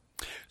 Yeah.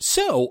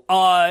 So,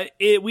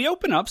 we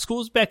open up,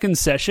 school's back in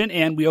session,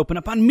 and we open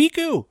up on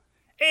Miku.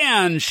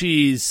 And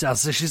she's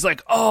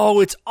like,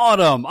 oh, it's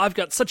autumn. I've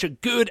got such a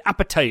good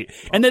appetite.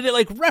 And then they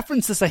like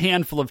reference this a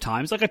handful of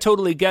times. Like, I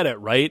totally get it,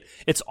 right?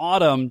 It's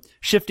autumn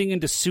shifting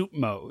into soup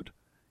mode.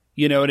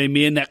 You know what I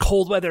mean? That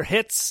cold weather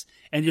hits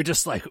and you're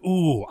just like,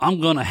 ooh,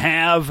 I'm going to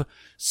have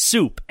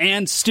soup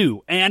and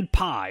stew and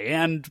pie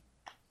and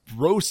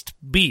roast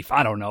beef.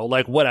 I don't know,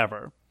 like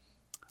whatever.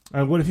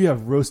 And what if you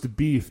have roast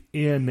beef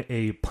in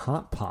a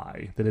pot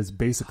pie that is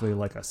basically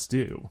like a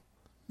stew?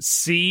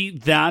 See,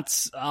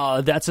 that's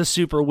a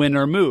super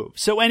winner move.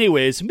 So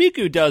anyways,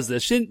 Miku does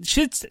this.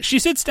 She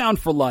sits down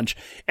for lunch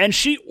and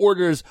she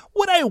orders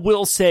what I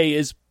will say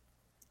is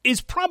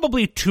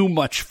probably too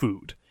much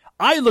food.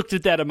 I looked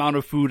at that amount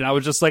of food and I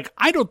was just like,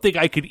 I don't think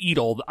I could eat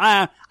all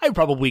that. I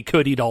probably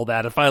could eat all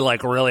that if I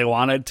like really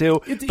wanted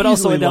to. But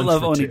also I don't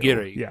love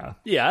onigiri. Yeah.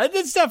 Yeah,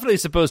 it's definitely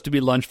supposed to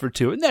be lunch for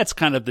two. And that's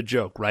kind of the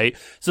joke, right?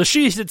 So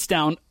she sits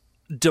down,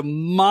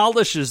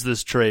 demolishes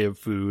this tray of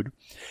food.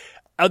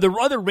 The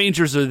other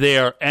Rangers are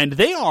there, and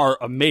they are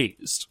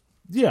amazed.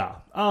 Yeah.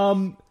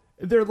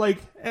 They're like,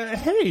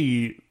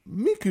 hey,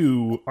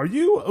 Miku, are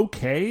you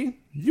okay?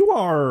 You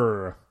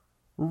are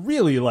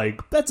really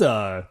like, that's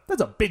a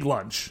big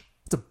lunch.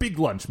 It's a big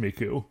lunch,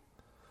 Miku.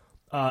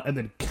 And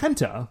then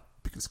Kenta,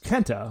 because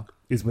Kenta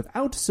is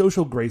without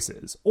social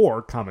graces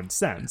or common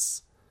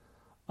sense,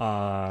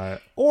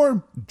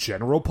 or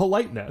general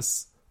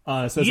politeness,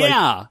 says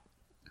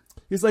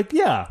he's like,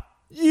 yeah,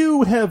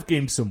 you have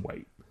gained some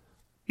weight.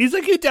 He's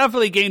like, you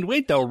definitely gained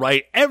weight, though,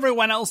 right?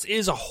 Everyone else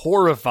is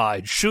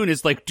horrified. Shun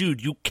is like,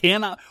 dude, you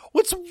cannot...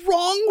 What's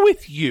wrong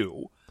with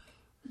you?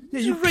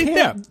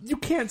 Yeah, you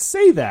can't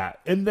say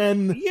that. And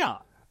then... Yeah.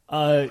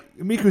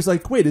 Miku's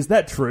like, wait, is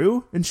that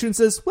true? And Shun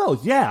says,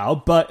 well, yeah,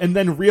 but... And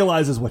then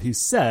realizes what he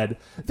said.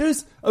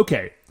 There's...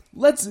 Okay,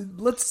 let's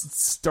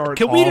start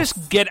Can we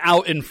just get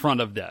out in front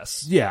of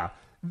this? Yeah.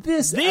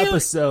 This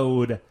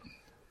episode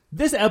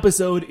This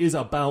episode is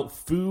about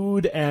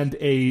food and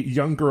a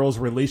young girl's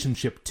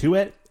relationship to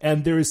it,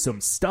 and there is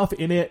some stuff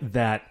in it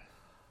that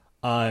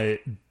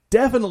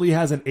definitely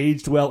hasn't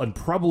aged well and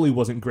probably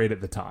wasn't great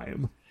at the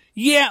time.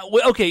 Yeah,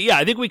 well, okay, yeah,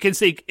 I think we can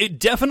say it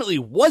definitely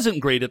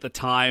wasn't great at the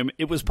time.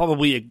 It was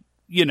probably,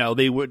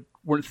 they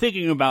weren't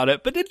thinking about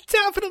it, but it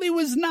definitely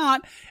was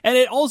not, and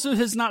it also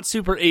has not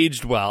super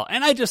aged well.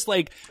 And I just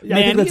I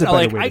think that's a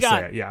better way to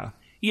say it, yeah.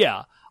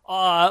 Yeah.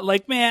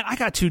 Man, I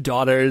got 2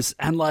 daughters,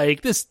 and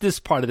this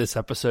part of this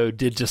episode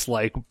did just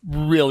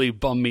really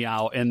bum me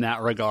out in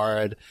that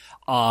regard.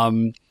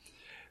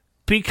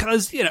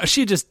 Because,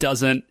 she just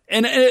doesn't,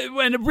 and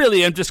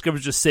really, I'm just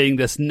saying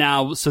this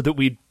now so that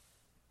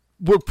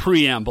we're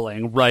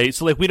preambling, right?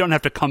 So we don't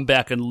have to come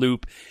back and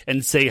loop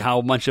and say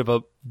how much of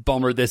a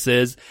bummer this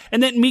is.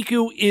 And then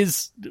Miku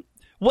is,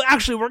 well,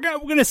 actually, we're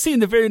gonna see in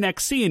the very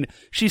next scene,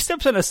 she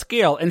steps on a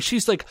scale and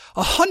she's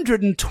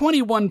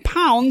 121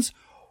 pounds,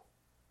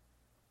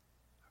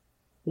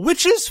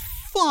 which is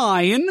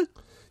fine.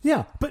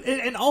 Yeah, but,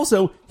 and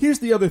also, here's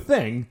the other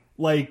thing,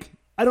 I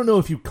don't know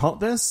if you caught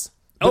this.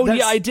 Oh,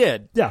 yeah, I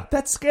did. Yeah,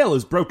 that scale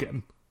is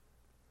broken.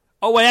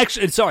 Oh,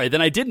 sorry,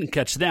 then I didn't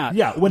catch that.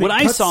 Yeah, when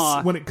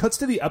it cuts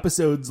to the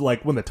episodes,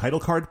 when the title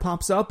card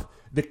pops up,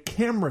 the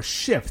camera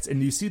shifts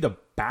and you see the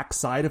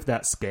backside of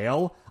that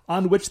scale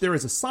on which there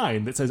is a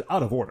sign that says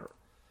out of order.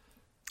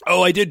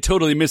 Oh, I did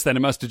totally miss that. I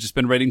must have just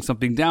been writing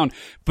something down.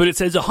 But it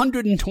says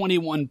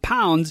 121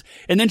 pounds,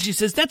 and then she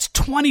says that's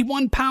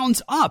 21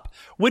 pounds up,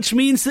 which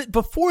means that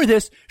before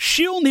this,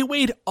 she only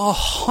weighed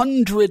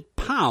 100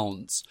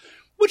 pounds.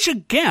 Which,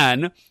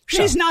 again,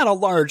 she's not a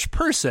large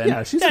person.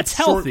 Yeah, she's that's a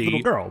healthy.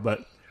 short little girl,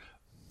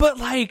 but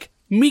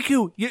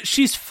Miku,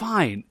 she's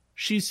fine.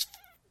 She's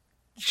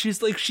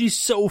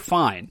so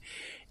fine.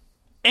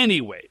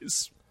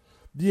 Anyways.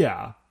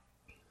 Yeah.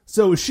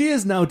 So she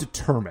is now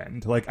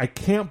determined. I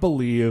can't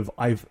believe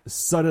I've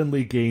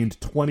suddenly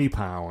gained 20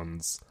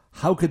 pounds.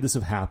 How could this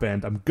have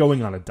happened? I'm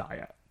going on a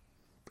diet.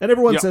 And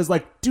everyone says,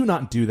 do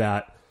not do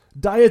that.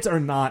 Diets are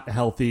not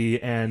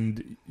healthy,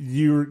 and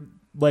you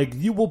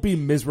will be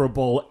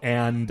miserable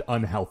and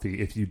unhealthy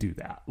if you do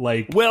that.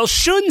 Well,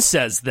 Shun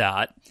says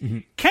that. Mm-hmm.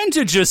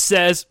 Kenta just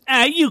says,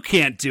 you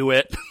can't do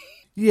it.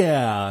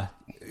 Yeah.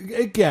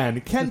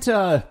 Again,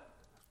 Kenta,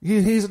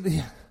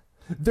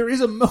 there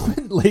is a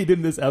moment late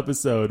in this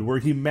episode where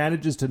he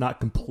manages to not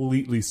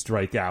completely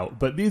strike out,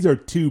 but these are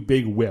 2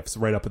 big whiffs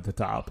right up at the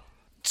top.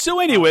 So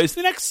anyways,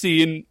 the next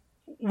scene,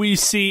 we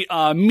see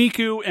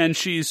Miku, and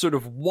she's sort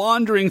of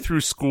wandering through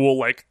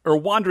school, or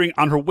wandering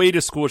on her way to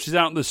school. She's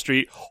out in the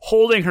street,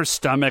 holding her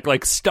stomach,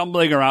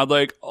 stumbling around,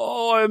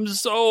 oh, I'm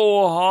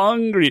so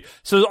hungry.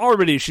 So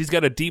already she's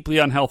got a deeply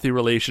unhealthy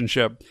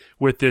relationship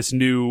with this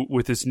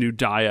new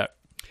diet.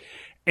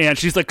 And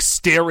she's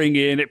staring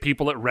in at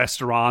people at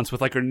restaurants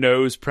with her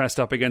nose pressed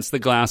up against the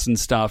glass and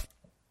stuff.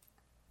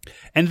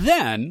 And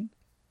then,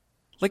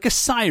 a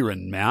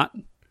siren, Matt,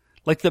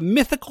 the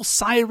mythical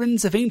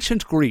sirens of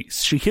ancient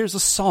Greece, she hears a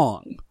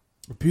song.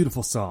 A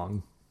beautiful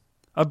song.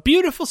 A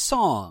beautiful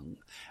song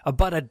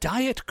about a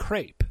diet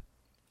crepe.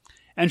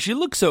 And she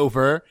looks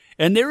over,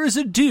 and there is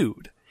a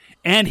dude.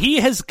 And he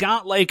has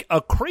got,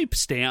 a crepe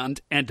stand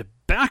and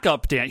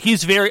backup stand.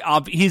 He's very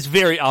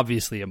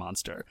obviously a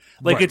monster.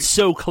 Right. It's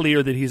so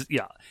clear that he's,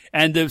 yeah.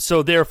 And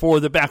so,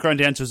 therefore, the background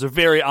dancers are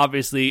very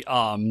obviously,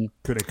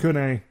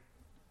 Kune.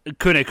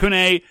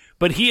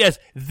 But he has,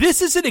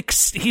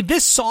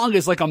 this song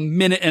is a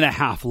minute and a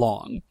half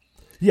long.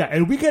 Yeah,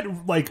 and we get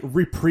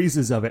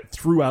reprises of it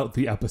throughout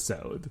the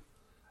episode.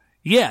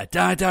 Yeah,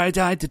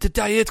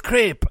 diet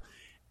crepe.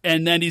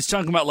 And then he's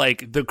talking about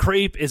the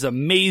crepe is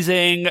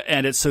amazing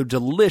and it's so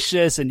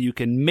delicious and you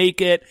can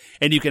make it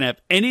and you can have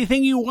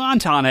anything you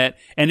want on it.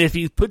 And if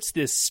he puts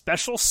this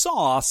special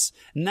sauce,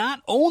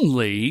 not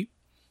only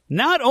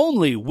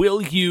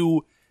will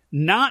you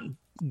not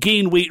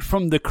gain weight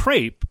from the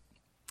crepe,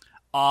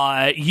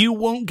 you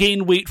won't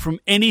gain weight from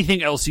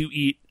anything else you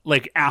eat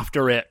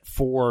after it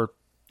for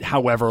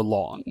however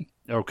long.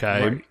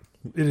 Okay. Right.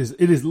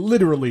 It is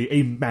literally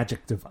a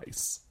magic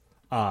device.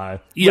 Yeah.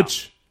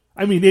 Which,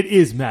 I mean, it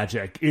is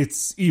magic.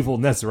 It's evil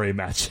Nezare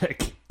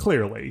magic,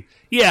 clearly.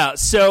 Yeah,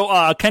 so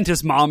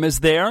Kenta's mom is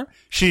there.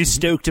 She's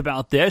stoked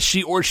about this.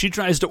 She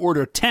tries to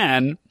order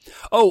 10.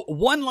 Oh,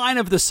 one line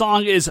of the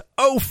song is,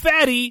 "Oh,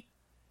 fatty,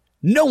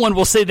 no one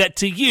will say that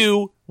to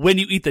you when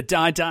you eat the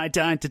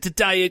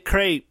diet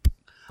crepe."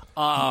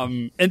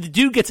 And the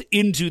dude gets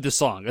into the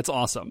song. It's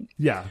awesome.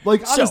 Yeah,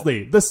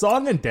 honestly, the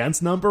song and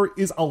dance number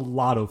is a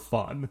lot of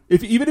fun.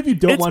 Even if you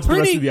don't watch the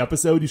rest of the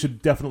episode, you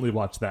should definitely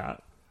watch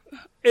that.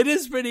 It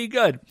is pretty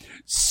good.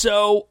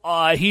 So,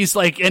 he's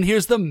and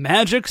here's the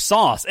magic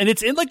sauce. And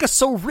it's in a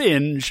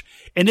syringe.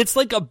 And it's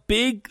a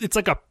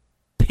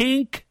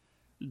pink,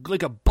 a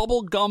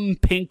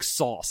bubblegum pink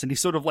sauce. And he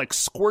sort of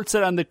squirts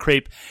it on the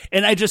crepe.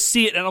 And I just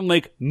see it and I'm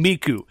like,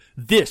 Miku,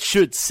 this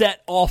should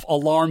set off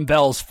alarm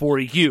bells for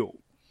you.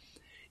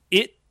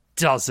 It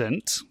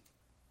doesn't.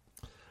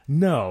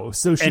 No.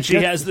 So she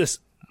has this.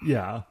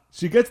 Yeah.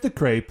 She gets the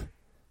crepe.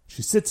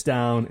 She sits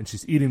down and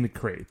she's eating the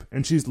crepe.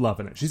 And she's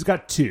loving it. She's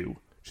got 2.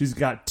 She's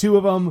got 2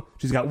 of them.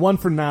 She's got one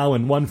for now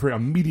and one for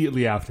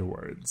immediately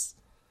afterwards.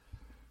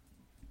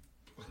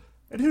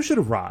 And who should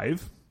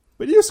arrive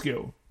but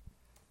Yusuke?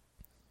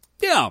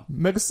 Yeah.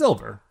 Mega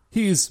Silver.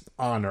 He's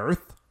on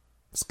Earth,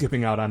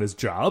 skipping out on his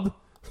job.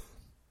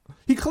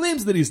 He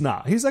claims that he's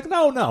not. He's like,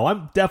 no,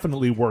 I'm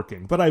definitely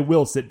working, but I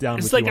will sit down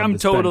with you on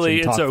this bench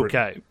and talk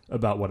okay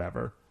about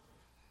whatever.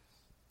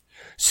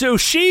 So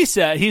she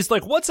said, he's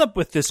like, what's up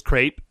with this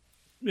crepe?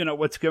 You know,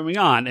 what's going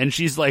on? And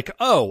she's like,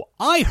 oh,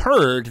 I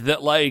heard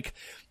that, like,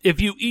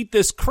 if you eat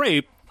this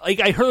crepe, like,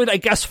 I heard, I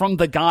guess, from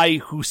the guy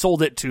who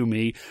sold it to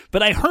me,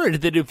 but I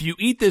heard that if you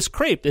eat this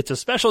crepe, it's a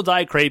special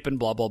diet crepe and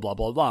blah, blah, blah,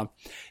 blah, blah.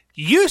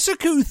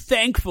 Yusuke,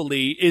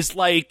 thankfully, is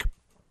like,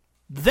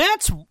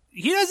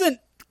 he doesn't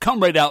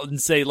come right out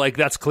and say, like,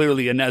 that's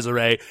clearly a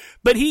Nezare,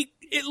 but he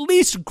at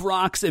least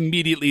groks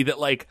immediately that,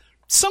 like,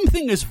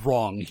 something is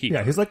wrong here.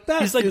 Yeah, he's like,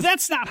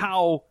 that's not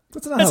how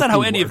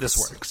any of this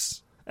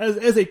works.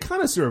 As a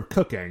connoisseur of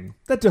cooking,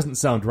 that doesn't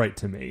sound right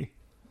to me.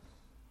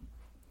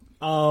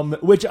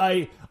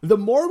 The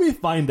more we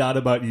find out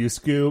about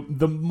Yusuke,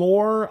 the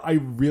more I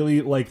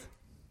really like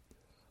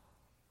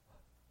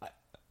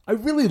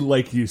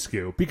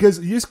Yusuke, because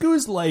Yusuke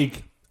is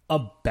like a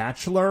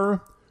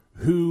bachelor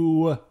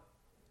who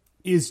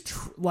is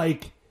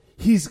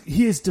he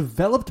has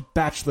developed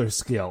bachelor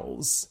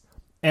skills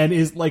and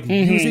is like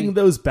using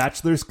those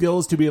bachelor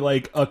skills to be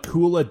like a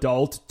cool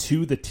adult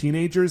to the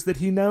teenagers that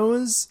he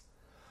knows.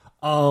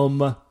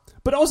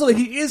 But also like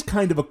he is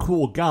kind of a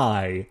cool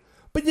guy.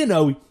 But, you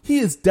know, he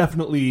is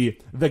definitely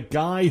the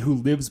guy who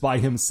lives by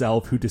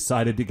himself who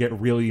decided to get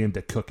really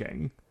into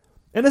cooking.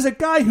 And as a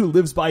guy who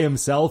lives by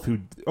himself, who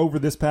over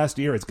this past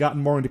year has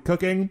gotten more into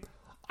cooking,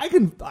 I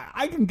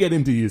can get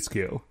into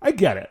Yusuke. I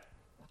get it.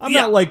 I'm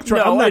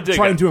not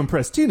trying to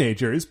impress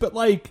teenagers, but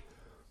like,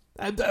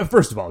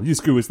 first of all,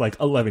 Yusuke is like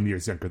 11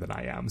 years younger than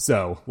I am,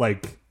 so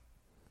like,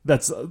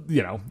 that's a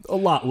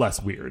lot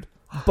less weird.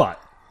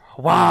 But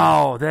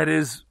wow, that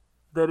is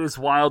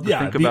wild to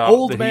think about. The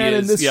old man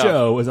in this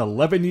show is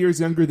 11 years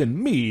younger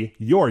than me,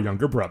 your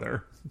younger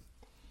brother.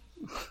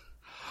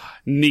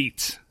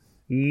 Neat.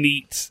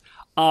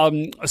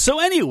 So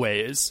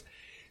anyways,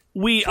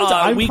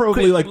 I'm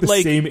probably like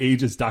the same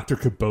age as Dr.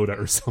 Kubota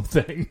or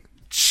something.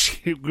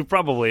 We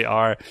probably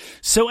are.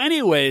 So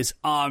anyways,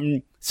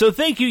 so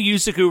thank you,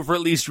 Yusuke, for at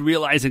least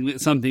realizing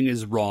that something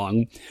is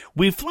wrong.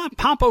 We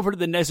pop over to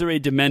the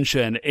Nezare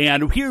dimension,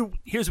 and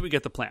here's where we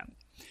get the plan.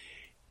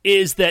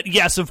 Is that,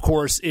 yes, of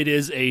course, it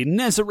is a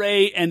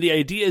Nezare, and the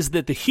idea is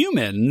that the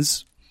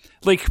humans,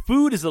 like,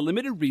 food is a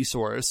limited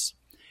resource,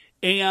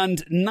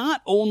 and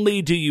not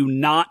only do you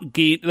not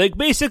gain, like,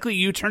 basically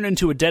you turn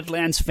into a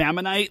Deadlands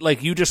Faminite,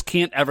 like, you just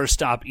can't ever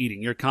stop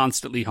eating. You're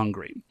constantly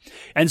hungry.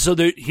 And so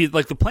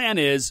the plan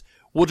is,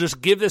 we'll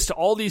just give this to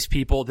all these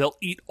people, they'll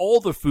eat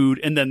all the food,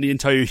 and then the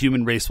entire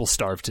human race will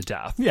starve to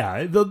death. Yeah,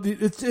 it's a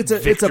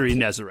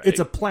Nezare. It's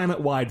a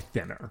planet-wide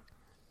thinner.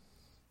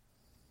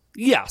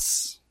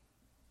 Yes.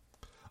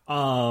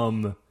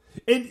 And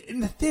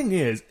the thing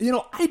is,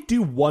 I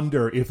do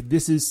wonder if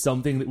this is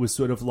something that was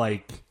sort of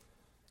like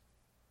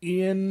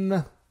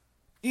in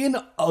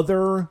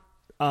other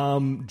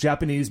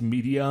Japanese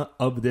media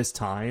of this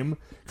time,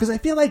 because I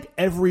feel like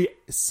every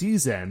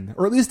season,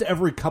 or at least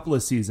every couple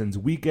of seasons,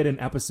 we get an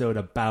episode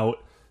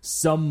about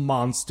some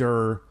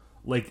monster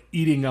like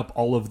eating up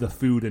all of the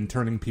food and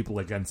turning people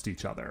against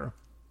each other.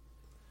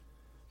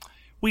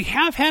 We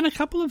have had a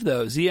couple of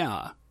those,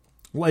 yeah.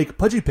 Like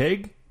Pudgy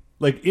Pig.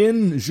 Like,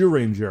 in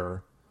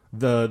Zyuranger,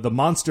 the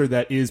monster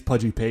that is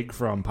Pudgy Pig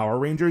from Power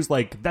Rangers,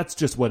 like, that's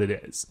just what it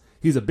is.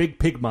 He's a big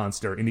pig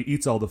monster, and he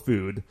eats all the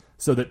food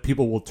so that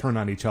people will turn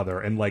on each other,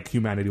 and, like,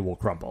 humanity will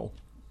crumble.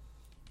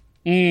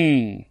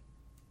 And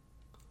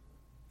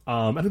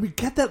we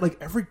get that, like,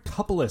 every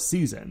couple of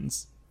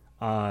seasons.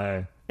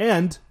 And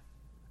in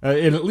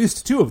at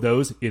least 2 of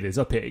those, it is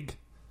a pig.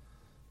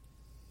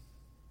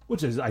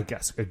 Which is, I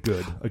guess, a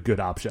good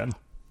option.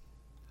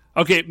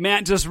 Okay,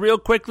 Matt, just real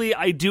quickly,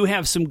 I do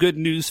have some good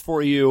news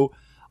for you.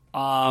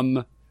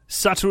 Satoru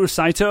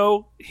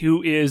Saito,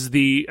 who is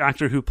the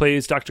actor who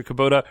plays Dr.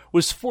 Kubota,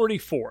 was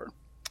 44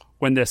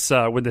 when this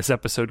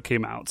episode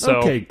came out. So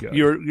okay, good.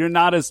 You're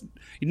not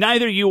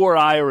neither you or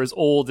I are as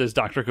old as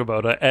Dr.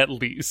 Kubota, at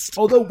least.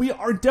 Although we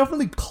are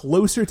definitely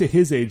closer to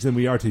his age than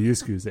we are to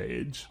Yusuke's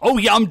age. Oh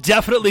yeah, I'm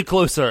definitely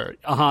closer.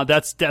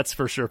 That's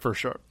for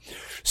sure.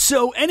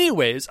 So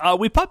anyways,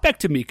 we pop back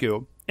to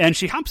Miku. And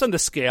she hops on the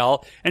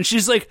scale, and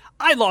she's like,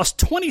 I lost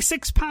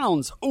 26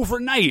 pounds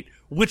overnight,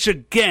 which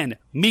again,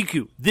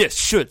 Miku, this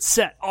should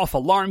set off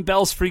alarm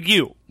bells for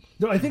you.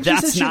 No, I think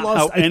that's not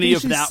how any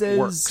of that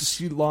works.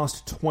 She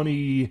lost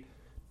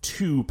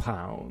 22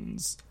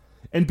 pounds.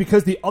 And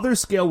because the other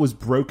scale was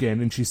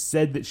broken, and she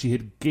said that she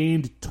had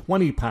gained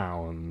 20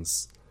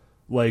 pounds,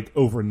 like,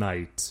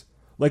 overnight.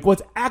 Like,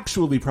 what's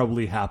actually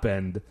probably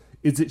happened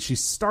is that she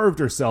starved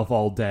herself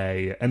all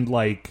day, and,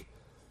 like,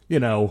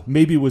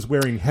 maybe was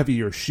wearing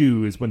heavier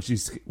shoes when she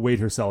weighed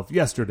herself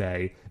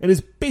yesterday, and is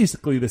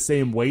basically the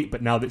same weight,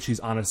 but now that she's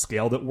on a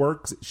scale that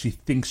works, she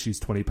thinks she's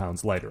 20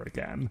 pounds lighter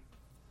again.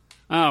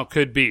 Oh,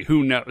 could be.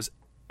 Who knows?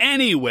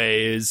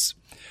 Anyways,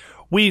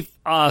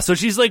 so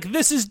she's like,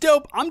 this is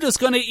dope. I'm just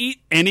going to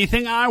eat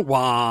anything I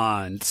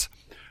want.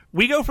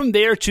 We go from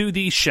there to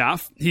the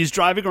chef. He's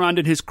driving around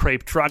in his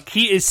crepe truck.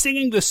 He is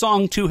singing the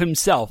song to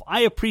himself.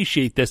 I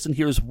appreciate this, and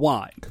here's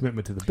why.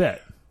 Commitment to the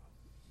bit.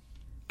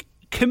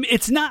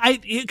 It's not. I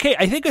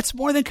think it's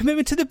more than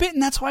commitment to the bit,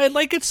 and that's why I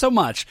like it so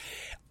much.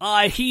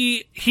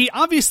 He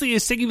obviously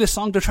is singing the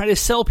song to try to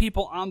sell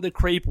people on the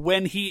crepe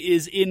when he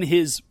is in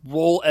his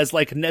role as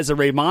like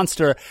Nezare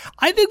Monster.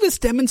 I think this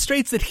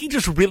demonstrates that he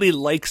just really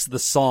likes the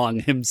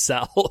song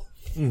himself.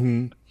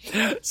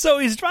 Mm-hmm. So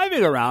he's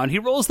driving around. He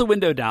rolls the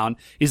window down.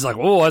 He's like,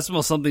 "Oh, I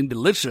smell something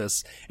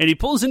delicious," and he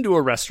pulls into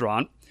a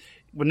restaurant.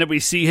 Whenever we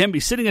see him,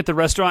 he's sitting at the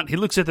restaurant. He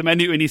looks at the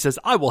menu and he says,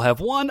 "I will have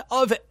one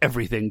of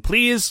everything,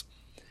 please."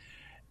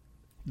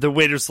 The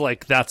waiter's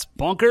like, "That's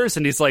bonkers."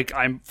 And he's like,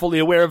 "I'm fully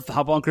aware of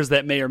how bonkers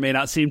that may or may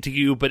not seem to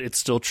you, but it's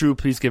still true.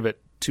 Please give it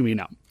to me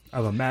now."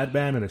 I'm a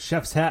madman in a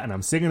chef's hat, and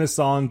I'm singing a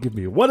song. Give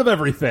me one of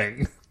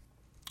everything.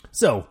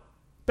 So,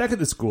 back at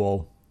the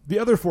school, the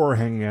other four are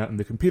hanging out in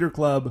the computer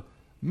club.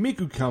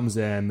 Miku comes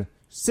in,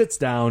 sits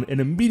down,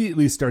 and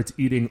immediately starts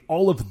eating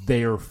all of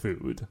their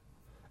food.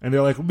 And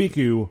they're like,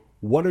 "Miku,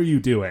 what are you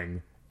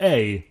doing?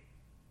 A,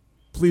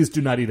 please do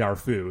not eat our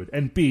food.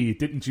 And B,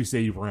 didn't you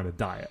say you were on a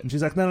diet?" And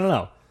she's like,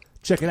 no.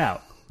 Check it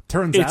out.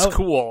 Turns out it's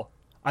cool.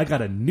 I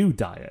got a new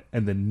diet,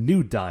 and the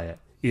new diet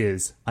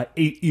is I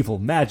ate evil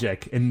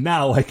magic, and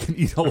now I can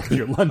eat all of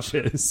your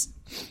lunches.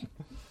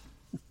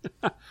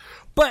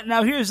 But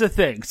now here's the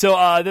thing.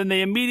 So then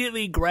they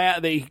immediately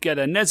they get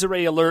a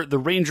Nezare alert. The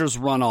Rangers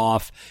run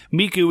off.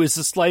 Miku is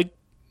just like,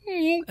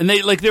 and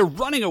they're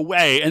running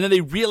away, and then they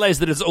realize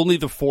that it's only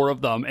the four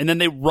of them, and then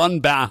they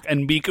run back,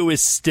 and Miku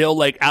is still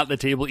like at the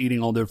table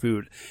eating all their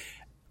food.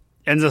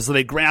 And so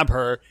they grab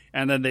her,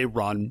 and then they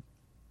run.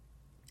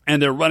 And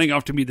they're running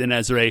off to meet the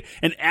Nezare.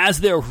 And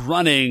as they're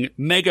running,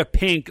 Mega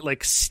Pink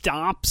like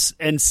stops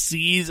and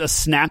sees a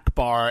snack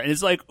bar and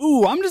is like,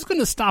 "Ooh, I'm just going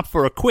to stop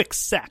for a quick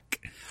sec.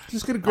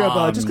 Just gonna grab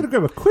a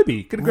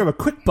Quibi. Gonna grab a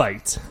quick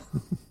bite."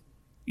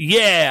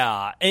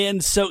 Yeah.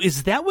 And so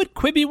is that what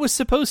Quibi was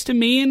supposed to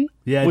mean?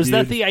 Yeah, was dude.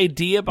 that the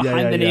idea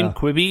behind the name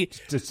Quibi?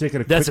 Just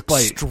taking a That's quick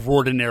bite.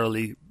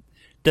 extraordinarily.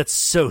 That's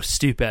so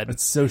stupid.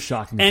 It's so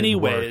shocking. It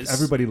didn't work. Anyways,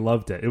 everybody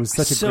loved it. It was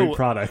such a great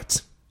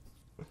product.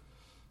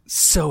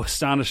 So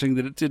astonishing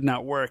that it did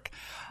not work.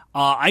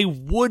 I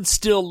would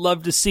still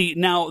love to see.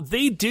 Now,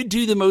 they did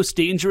do the most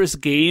dangerous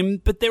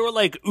game, but they were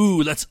like,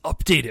 "Ooh, let's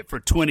update it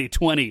for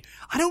 2020.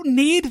 I don't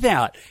need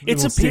that.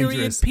 It's a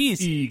period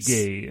piece.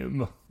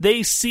 E-game.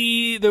 They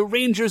see the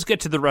Rangers get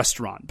to the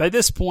restaurant. By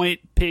this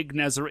point, Pig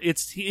Nezare,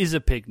 he is a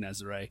Pig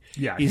Nezare.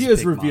 Yeah, He's he a has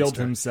pig revealed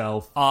monster.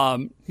 himself. He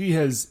Um,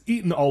 has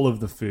eaten all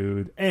of the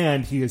food,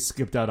 and he has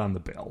skipped out on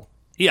the bill.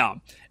 Yeah.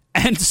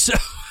 And so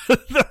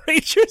the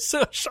Rangers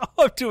show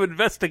up to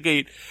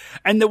investigate,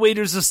 and the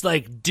waiter's just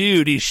like,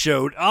 "Dude, he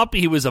showed up.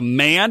 He was a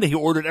man. He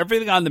ordered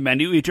everything on the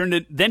menu.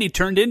 Then he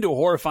turned into a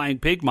horrifying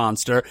pig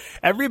monster.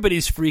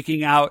 Everybody's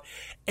freaking out.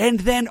 And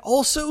then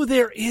also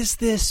there is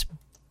this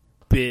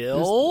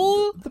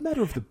bill. The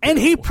matter of the bill. And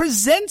he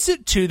presents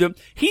it to them.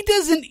 He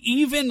doesn't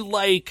even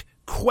like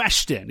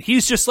question.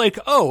 He's just like,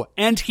 "Oh,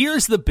 and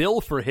here's the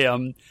bill for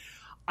him."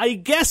 I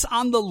guess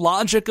on the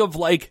logic of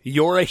like,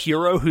 you're a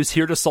hero who's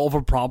here to solve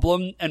a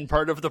problem, and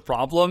part of the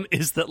problem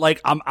is that like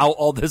I'm out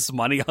all this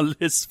money on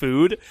this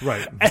food.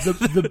 Right.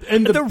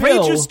 And the bill,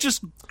 Rangers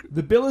just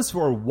the bill is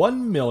for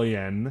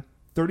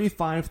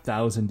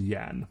 1,035,000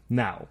 yen.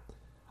 Now,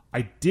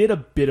 I did a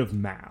bit of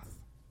math.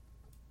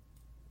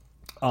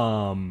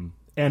 And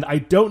I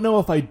don't know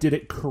if I did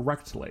it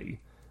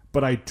correctly,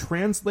 but I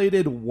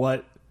translated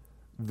what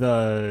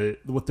the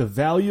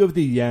value of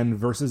the yen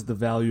versus the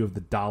value of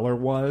the dollar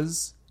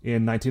was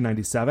in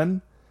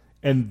 1997,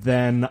 and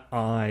then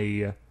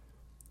I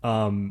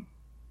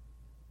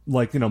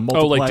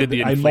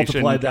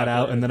multiplied that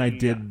out, and then I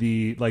did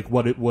the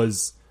what it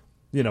was,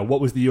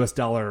 what was the US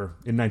dollar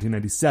in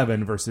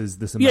 1997 versus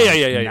this amount.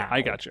 Yeah.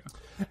 I got you.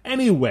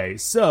 Anyway,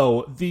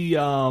 so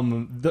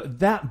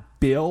that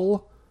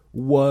bill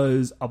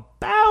was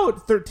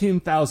about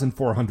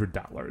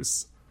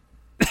 $13,400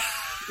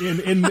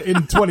 in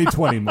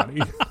 2020 money.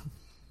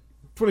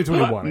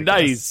 2021.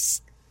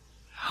 Nice.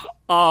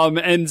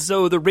 And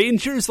so the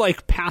Rangers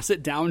pass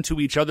it down to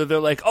each other. They're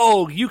like,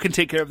 "Oh, you can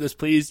take care of this,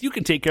 please. You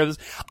can take care of this."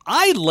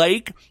 I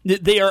like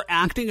that they are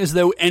acting as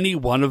though any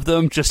one of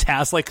them just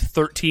has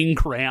 13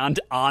 grand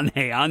on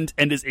hand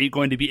and is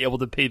going to be able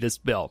to pay this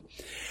bill.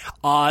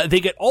 They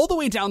get all the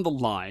way down the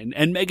line,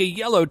 and Mega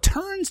Yellow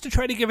turns to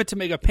try to give it to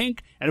Mega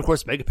Pink, and of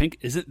course Mega Pink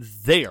isn't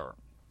there.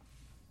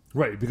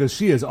 Right, because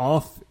she is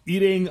off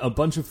eating a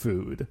bunch of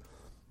food.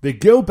 They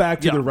go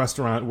back to the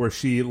restaurant where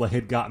she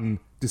had gotten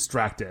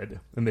distracted,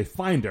 and they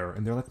find her,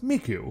 and they're like,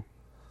 "Miku,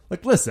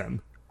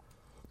 listen,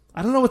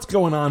 I don't know what's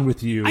going on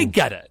with you." I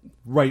get it.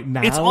 Right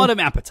now. It's autumn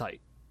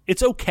appetite.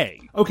 It's okay.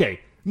 Okay,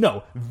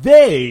 no,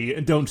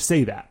 they don't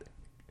say that.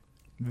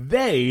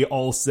 They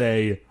all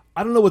say,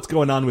 "I don't know what's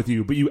going on with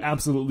you, but you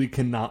absolutely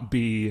cannot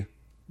be,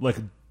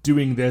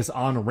 doing this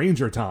on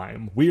Ranger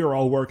time. We are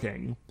all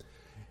working."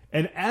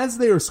 And as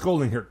they are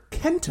scolding her,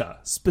 Kenta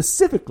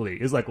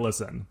specifically is like,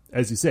 listen,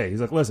 as you say,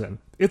 he's like, listen,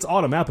 it's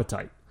autumn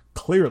appetite,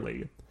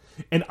 clearly.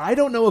 And I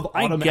don't know if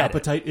autumn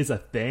appetite is a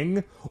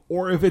thing,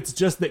 or if it's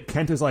just that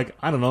Kenta's like,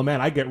 I don't know,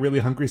 man, I get really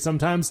hungry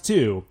sometimes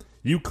too.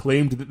 You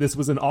claimed that this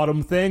was an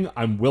autumn thing.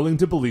 I'm willing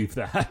to believe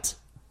that.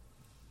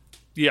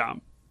 Yeah.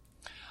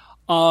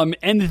 And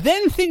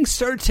then things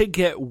start to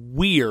get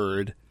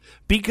weird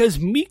because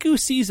Miku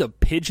sees a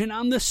pigeon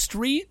on the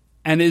street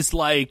and is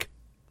like,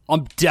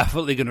 I'm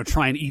definitely going to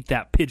try and eat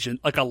that pigeon,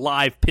 like a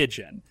live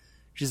pigeon.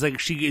 She's like,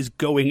 she is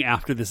going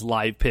after this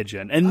live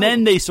pigeon. And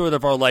then they sort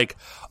of are like,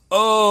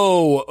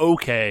 oh,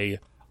 okay.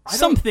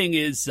 Something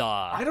is...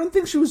 I don't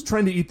think she was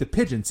trying to eat the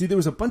pigeon. See, there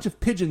was a bunch of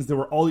pigeons that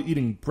were all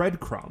eating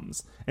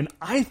breadcrumbs. And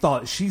I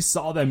thought she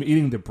saw them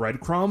eating the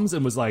breadcrumbs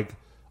and was like,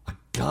 I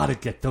gotta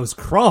get those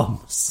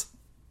crumbs.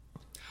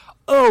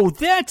 Oh,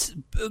 that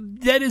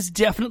is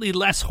definitely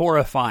less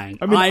horrifying.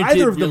 I mean,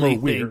 either of them are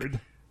weird.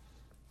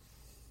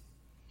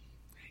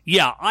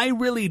 Yeah, I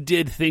really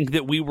did think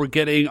that we were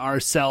getting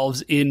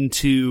ourselves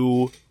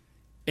into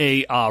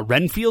a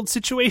Renfield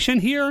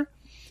situation here.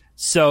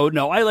 So,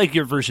 no, I like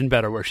your version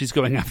better where she's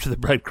going after the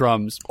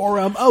breadcrumbs. Or,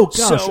 in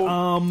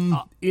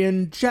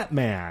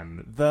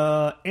Jetman,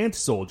 the ant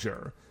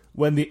soldier,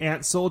 when the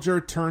ant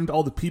soldier turned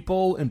all the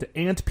people into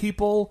ant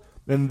people,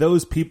 then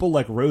those people,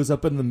 like, rose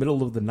up in the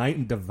middle of the night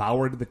and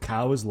devoured the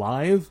cows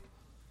live.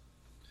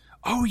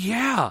 Oh,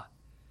 yeah.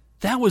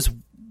 That was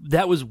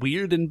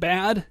weird and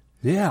bad.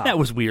 Yeah. That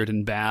was weird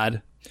and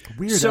bad.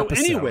 Weird so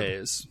episode.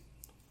 Anyways.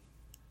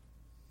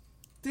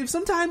 Dave,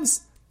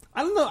 sometimes,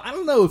 I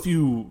don't know if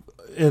you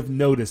have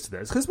noticed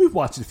this, because we've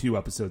watched a few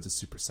episodes of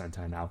Super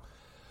Sentai now.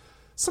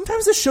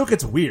 Sometimes the show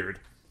gets weird.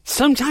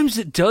 Sometimes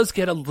it does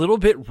get a little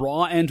bit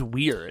raw and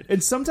weird.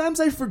 And sometimes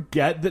I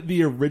forget that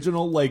the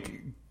original,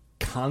 like,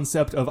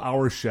 concept of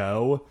our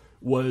show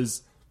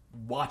was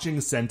watching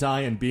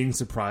Sentai and being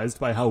surprised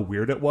by how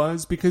weird it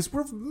was, because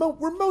we're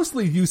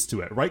mostly used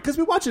to it, right? Because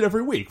we watch it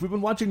every week. We've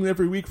been watching it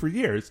every week for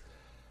years.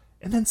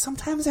 And then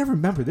sometimes I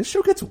remember this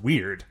show gets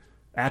weird,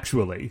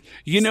 actually.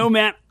 You know,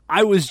 Matt,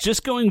 I was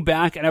just going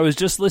back and I was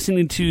just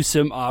listening to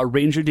some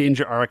Ranger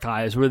Danger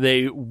archives where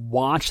they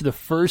watch the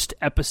first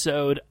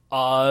episode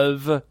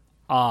of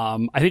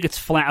I think it's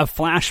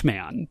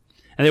Flashman,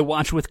 and they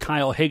watch with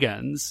Kyle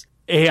Higgins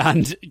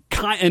and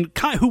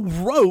Kyle, who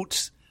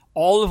wrote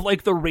all of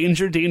like the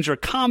Ranger Danger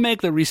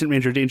comic, the recent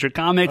Ranger Danger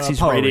comics. He's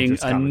Power writing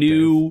Rangers a comic,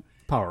 new Dave.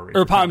 Power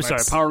Rangers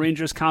comics. Power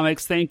Rangers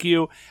comics. Thank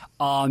you.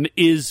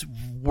 Is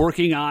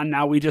working on,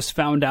 now we just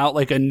found out,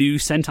 like a new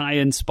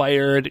Sentai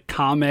inspired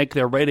comic.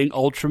 They're writing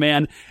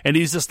Ultraman, and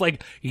he's just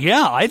like,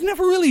 yeah, I'd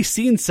never really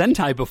seen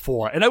Sentai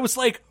before. And I was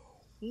like,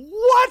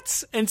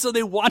 what? And so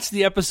they watch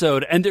the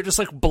episode and they're just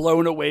like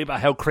blown away by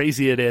how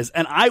crazy it is.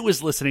 And I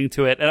was listening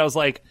to it and I was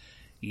like,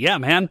 yeah,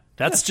 man,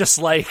 that's just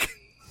like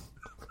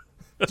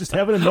just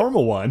having a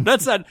normal one.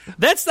 That's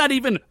not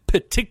even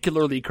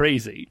particularly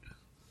crazy.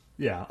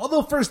 Yeah,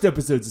 although first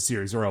episodes of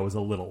series are always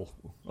a little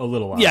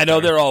out yeah,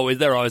 no, there.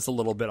 they're always a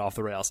little bit off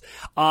the rails.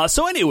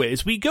 So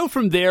anyways, we go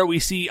from there. We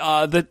see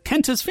that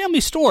Kenta's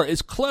family store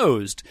is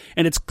closed,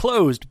 and it's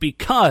closed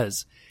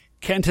because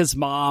Kenta's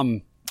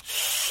mom,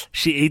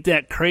 she ate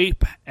that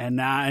crepe, and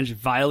now she's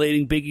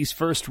violating Biggie's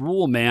first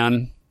rule,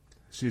 man.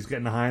 She's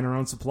getting high on her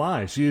own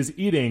supply. She is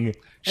eating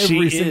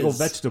every single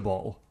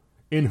vegetable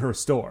in her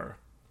store.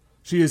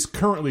 She is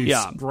currently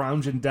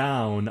scrounging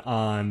down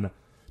on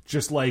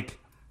just like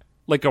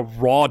a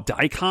raw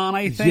daikon,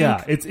 I think.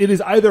 Yeah, it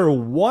is either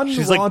one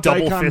She's raw like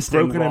daikon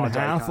broken in raw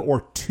half daikon.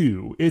 or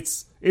two.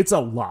 It's a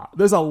lot.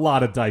 There's a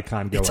lot of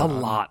daikon going on. It's a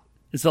lot.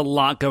 There's a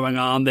lot going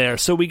on there.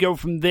 So we go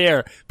from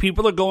there.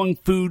 People are going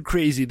food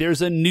crazy.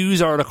 There's a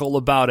news article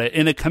about it.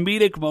 In a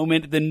comedic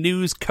moment, the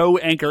news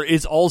co-anchor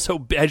is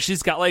also,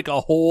 she's got like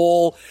a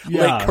whole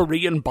like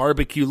Korean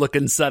barbecue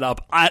looking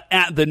setup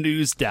at the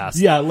news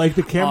desk. Yeah, like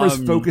the camera's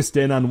focused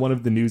in on one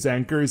of the news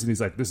anchors and he's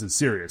like, this is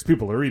serious.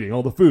 People are eating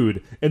all the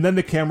food. And then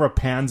the camera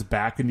pans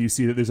back and you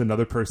see that there's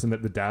another person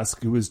at the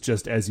desk who is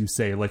just, as you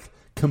say, like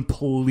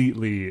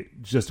completely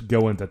just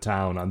going to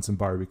town on some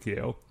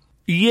barbecue.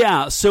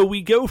 Yeah, so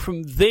we go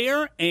from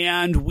there,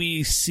 and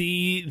we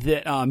see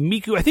that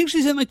Miku, I think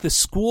she's in, like, the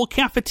school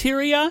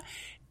cafeteria,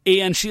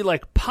 and she,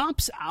 like,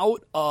 pops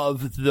out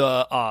of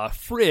the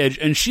fridge,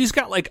 and she's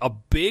got, like, a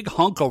big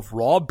hunk of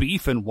raw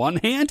beef in one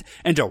hand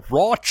and a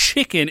raw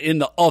chicken in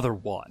the other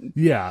one.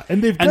 Yeah,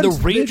 and the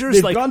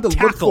Rangers they've gone to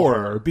look for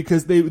her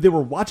because they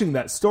were watching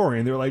that story,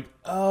 and they were like,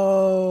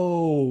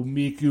 oh,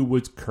 Miku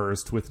was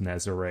cursed with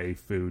Nezare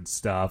food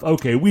stuff.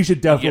 Okay, we should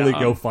definitely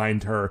go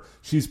find her.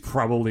 She's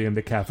probably in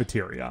the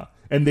cafeteria.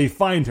 And they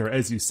find her,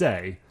 as you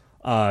say,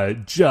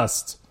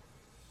 just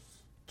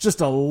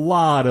a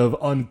lot of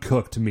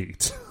uncooked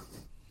meat.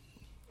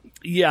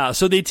 Yeah,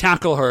 so they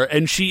tackle her,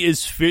 and she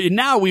is...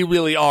 Now we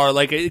really are,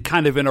 like,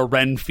 kind of in a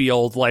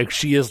Renfield. Like,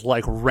 she is,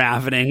 like,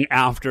 ravening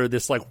after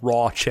this, like,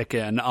 raw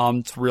chicken.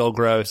 It's real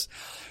gross.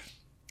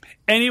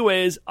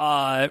 Anyways,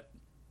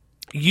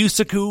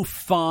 Yusaku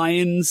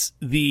finds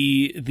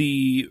the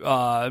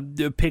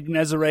pig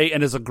Nezare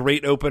and is a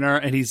great opener,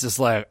 and he's just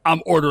like,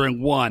 I'm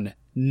ordering one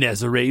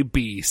Nezare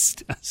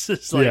beast. It's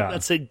just like,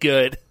 that's a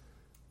good.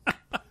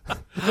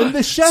 And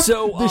the chef,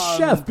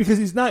 chef, because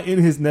he's not in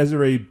his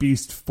Nezare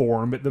beast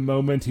form at the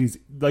moment, he's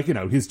like,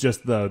 he's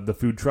just the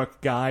food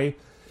truck guy.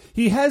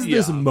 He has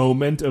this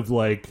moment of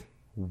like,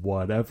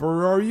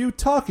 whatever are you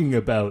talking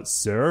about,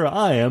 sir?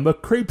 I am a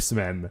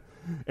crepesman.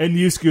 And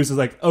Yusuke is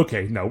like,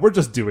 okay, no, we're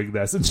just doing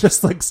this, and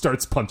just like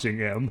starts punching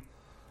him.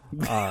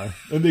 And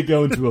they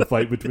go into a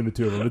fight between the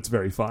two of them. It's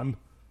very fun.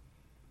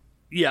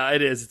 Yeah,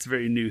 it is. It's a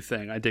very new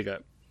thing. I dig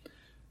it.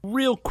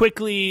 Real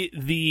quickly,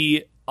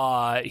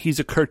 he's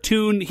a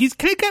cartoon. He's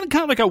kind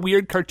of like a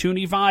weird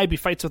cartoony vibe. He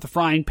fights with a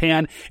frying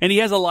pan, and he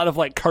has a lot of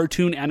like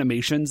cartoon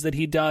animations that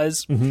he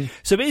does. Mm-hmm.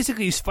 So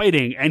basically, he's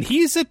fighting, and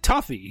he's a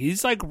toughie.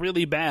 He's like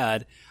really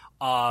bad,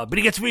 but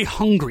he gets really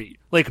hungry,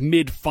 like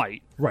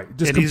mid-fight. Right,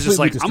 and he's just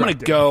like, I'm gonna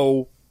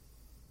go.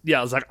 Yeah,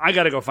 I was like, I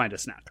gotta go find a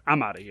snack.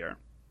 I'm out of here.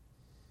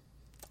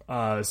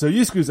 So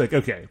Yusuke's like,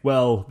 okay,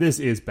 well, this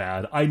is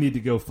bad. I need to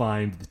go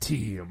find the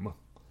team.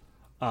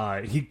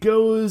 He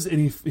goes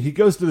and he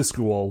goes to the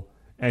school.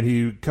 And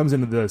he comes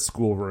into the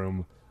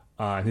schoolroom,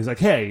 and he's like,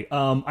 hey,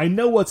 I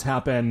know what's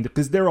happened,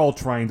 because they're all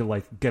trying to,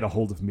 like, get a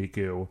hold of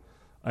Miku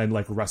and,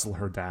 like, wrestle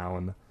her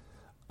down.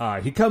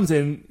 He comes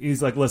in,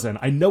 he's like, listen,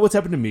 I know what's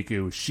happened to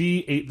Miku.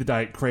 She ate the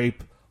Diet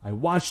Crepe. I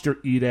watched her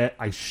eat it.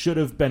 I should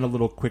have been a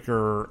little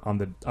quicker on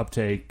the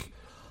uptake,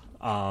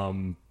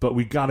 but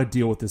we gotta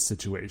deal with this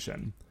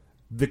situation.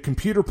 The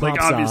computer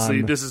pops on. Like,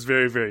 obviously, this is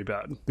very, very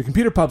bad. The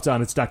computer pops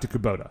on, it's Dr.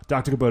 Kubota.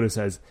 Dr. Kubota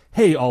says,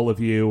 hey, all of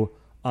you,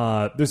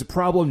 there's a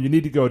problem. You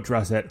need to go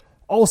address it.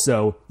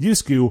 Also,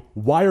 Yusuke,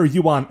 why are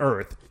you on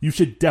Earth? You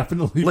should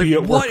definitely be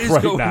at work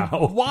right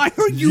now. Why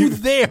are you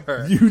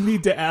there? You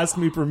need to ask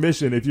me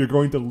permission if you're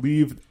going to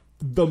leave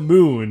the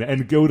moon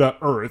and go to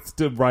Earth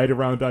to ride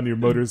around on your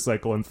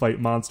motorcycle and fight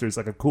monsters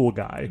like a cool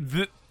guy.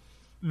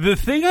 The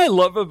thing I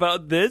love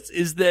about this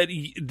is that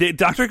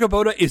Dr.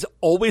 Kubota is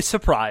always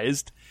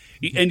surprised,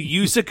 and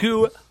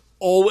Yusaku,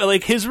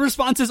 like, his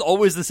response is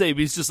always the same.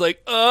 He's just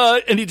like,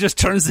 and he just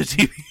turns the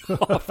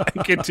TV off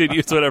and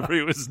continues whatever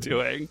he was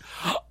doing.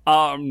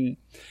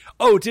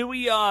 Did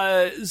we,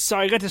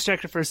 sorry, I got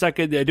distracted for a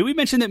second there. Did we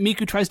mention that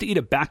Miku tries to eat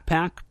a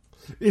backpack?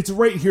 It's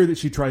right here that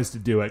she tries to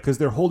do it, because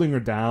they're holding her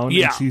down,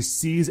 and she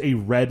sees a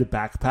red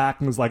backpack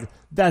and is like,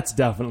 that's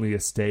definitely a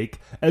steak.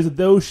 As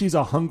though she's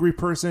a hungry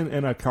person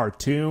in a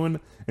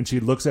cartoon, and she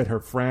looks at her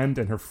friend,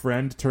 and her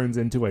friend turns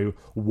into a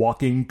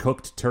walking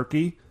cooked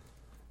turkey.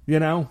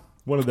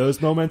 One of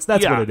those moments.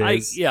 That's what it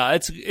is.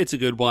 It's a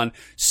good one.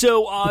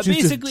 So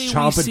basically, just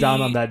chomping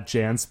down on that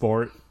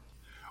Jansport.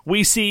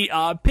 We see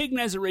Pig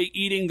Nezare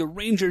eating. The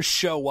Rangers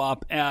show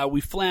up. We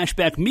flash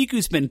back.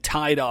 Miku's been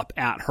tied up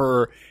at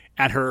her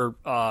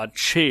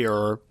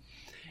chair,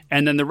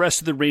 and then the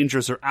rest of the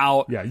Rangers are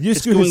out. Yeah,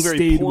 Yusuke has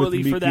stayed with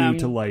Miku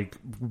to like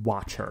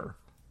watch her.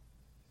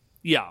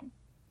 Yeah.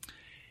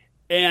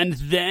 And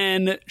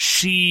then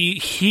she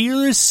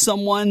hears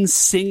someone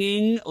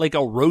singing like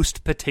a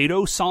roast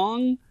potato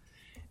song.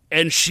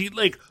 And she,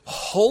 like,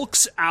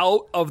 hulks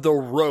out of the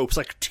ropes,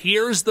 like,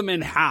 tears them in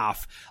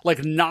half,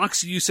 like,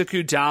 knocks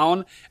Yusaku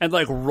down, and,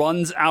 like,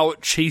 runs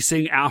out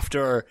chasing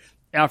after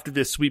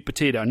this sweet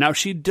potato. Now,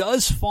 she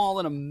does fall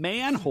in a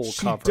manhole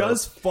cover.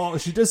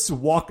 She does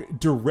walk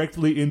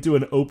directly into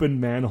an open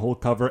manhole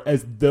cover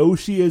as though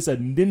she is a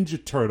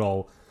Ninja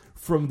Turtle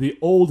from the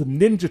old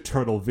Ninja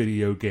Turtle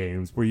video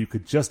games, where you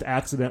could just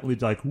accidentally,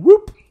 like,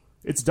 whoop,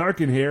 it's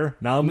dark in here,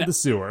 now I'm in the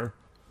sewer.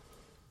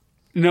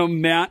 No,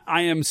 Matt,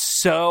 I am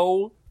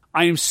so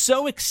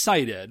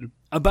excited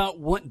about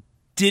what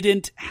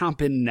didn't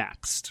happen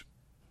next.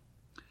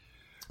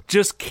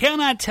 Just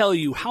cannot tell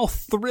you how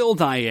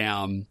thrilled I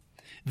am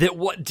that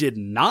what did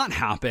not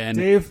happen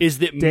is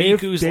that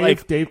Miku's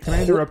like... Dave, can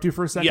I interrupt you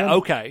for a second? Yeah,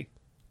 okay.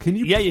 Can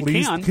you please, you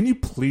can. Can you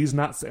please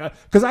not say...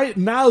 Because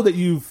now that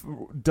you've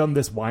done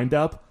this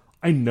wind-up,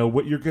 I know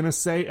what you're going to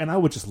say, and I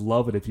would just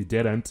love it if you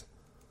didn't.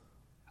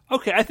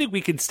 Okay, I think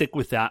we can stick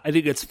with that. I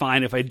think it's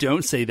fine if I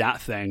don't say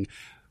that thing.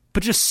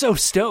 But just so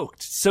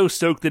stoked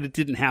that it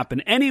didn't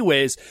happen.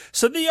 Anyways,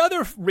 so the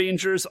other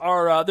Rangers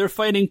are, they're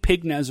fighting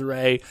Pig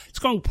Nezare. It's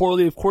going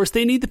poorly, of course.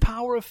 They need the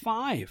power of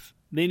 5.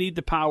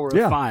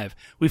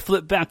 We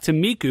flip back to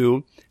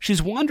Miku.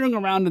 She's wandering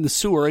around in the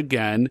sewer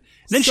again.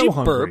 Then she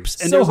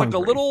burps, and there's like a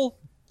little,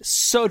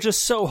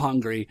 so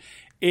hungry.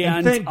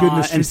 And thank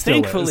goodness and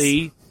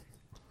thankfully,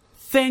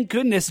 thank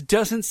goodness,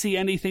 doesn't see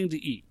anything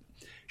to eat.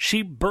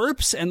 She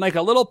burps, and like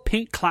a little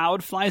pink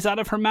cloud flies out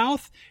of her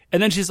mouth,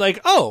 and then she's like,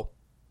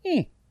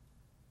 my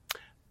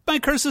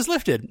curse is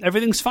lifted.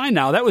 Everything's fine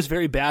now. That was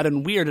very bad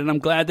and weird, and I'm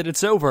glad that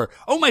it's over.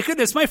 Oh my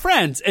goodness, my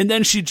friends! And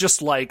then she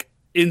just like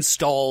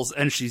installs,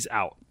 and she's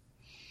out.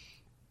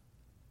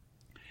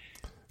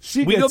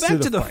 We go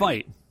back to the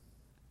fight.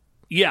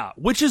 Yeah,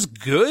 which is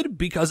good,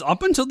 because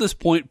up until this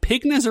point,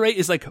 Pig Nezare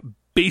is like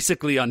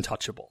basically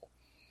untouchable.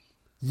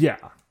 Yeah.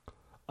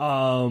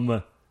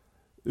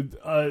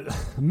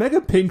 Mega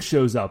Pink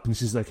shows up and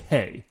she's like,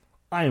 hey,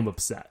 I am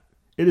upset.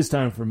 it is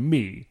time for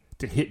me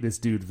to hit this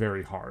dude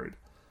very hard.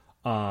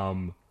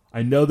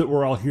 I know that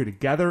we're all here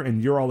together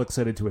and you're all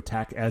excited to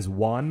attack as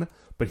one,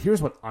 but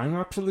here's what I'm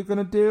actually going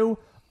to do.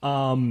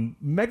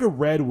 Mega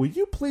Red, will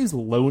you please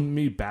loan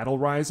me Battle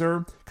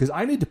Riser? Because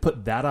I need to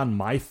put that on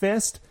my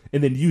fist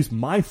and then use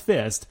my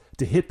fist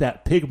to hit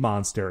that pig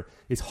monster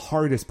as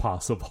hard as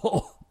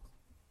possible.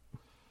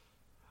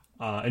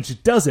 And she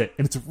does it,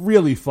 and it's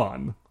really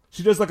fun.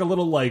 She does like a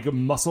little like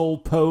muscle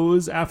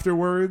pose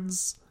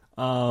afterwards.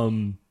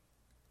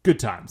 Good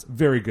times.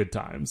 Very good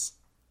times.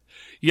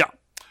 Yeah.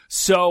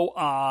 So,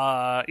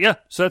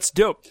 so that's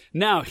dope.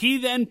 Now, he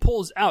then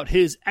pulls out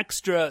his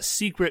extra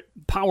secret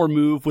power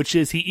move, which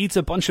is he eats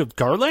a bunch of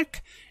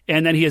garlic,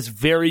 and then he has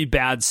very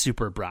bad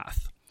super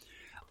breath.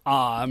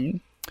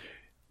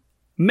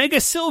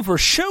 Mega Silver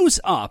shows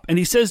up, and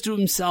he says to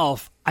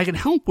himself, I can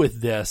help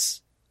with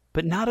this,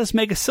 but not as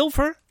Mega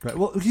Silver. Right.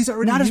 Well, he's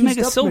already not used as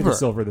Mega up Silver. Mega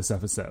Silver this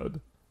episode.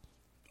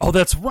 Oh,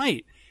 that's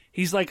right.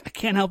 He's like, I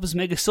can't help as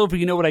Mega Silver.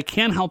 You know what I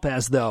can help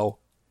as, though?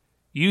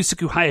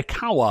 Yusaku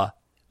Hayakawa,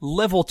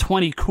 level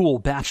 20 cool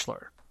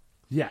bachelor.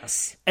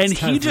 Yes. And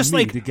he just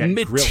like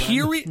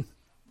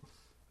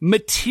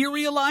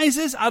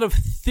materializes out of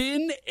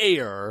thin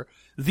air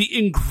the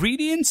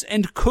ingredients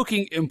and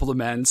cooking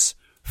implements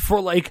for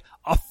like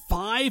a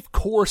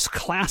 5-course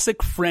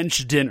classic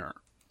French dinner.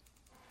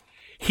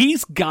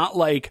 He's got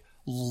like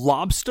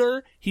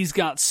lobster. He's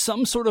got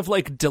some sort of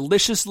like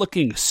delicious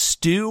looking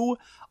stew.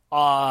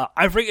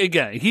 I forget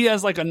again. He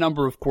has like a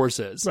number of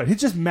courses. Right. He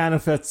just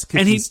manifests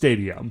Kitchen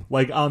Stadium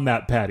like on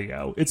that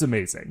patio. It's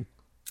amazing.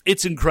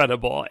 It's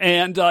incredible.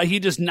 And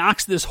he just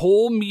knocks this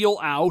whole meal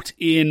out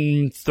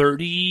in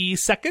 30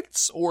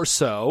 seconds or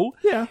so.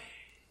 Yeah.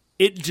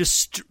 It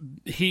just,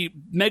 Pig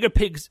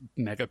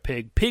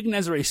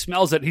Nezare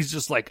smells it. He's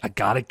just like, I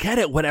gotta get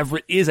it. Whatever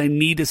it is, I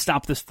need to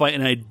stop this fight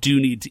and I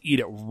do need to eat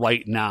it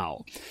right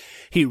now.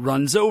 He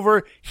runs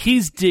over.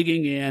 He's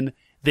digging in.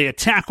 They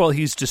attack while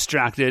he's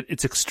distracted.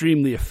 It's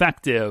extremely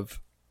effective.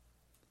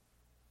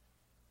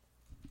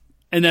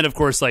 And then, of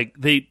course, like,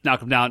 they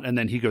knock him down, and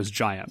then he goes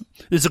giant.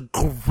 There's a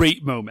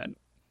great moment.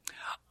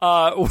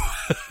 Where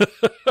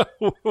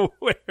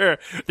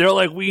they're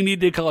like, we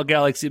need to call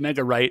Galaxy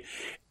Mega, right?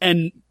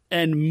 And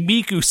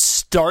Miku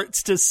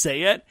starts to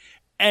say it,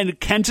 and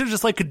Kenta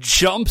just, like,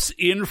 jumps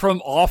in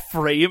from off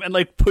frame and,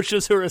 like,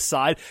 pushes her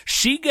aside.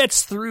 She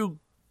gets through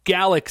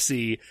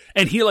Galaxy,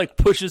 and he, like,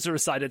 pushes her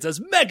aside and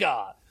says,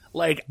 Mega!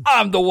 Like,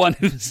 I'm the one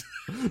who's...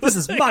 This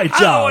is my job.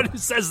 I'm the one who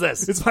says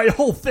this. It's my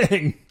whole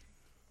thing.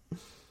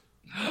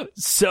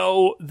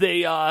 So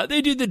they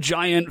do the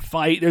giant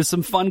fight. There's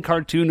some fun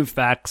cartoon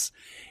effects.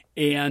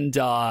 And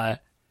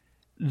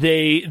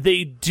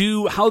they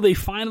do... How they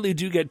finally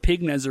do get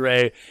Pig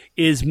Nezare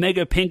is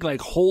Mega Pink, like,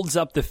 holds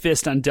up the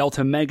fist on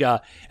Delta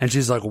Mega. And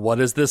she's like, what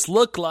does this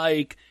look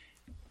like?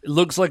 It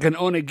looks like an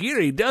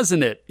onigiri,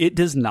 doesn't it? It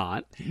does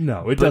not.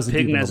 No, it doesn't.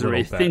 Pig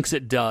Nezare thinks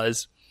it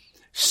does.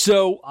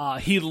 So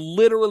he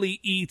literally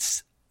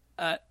eats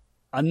a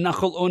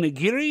knuckle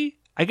onigiri.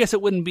 I guess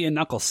it wouldn't be a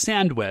knuckle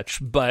sandwich,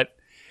 but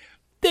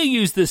they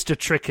use this to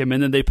trick him,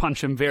 and then they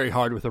punch him very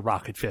hard with a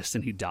rocket fist,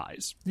 and he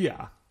dies.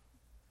 Yeah.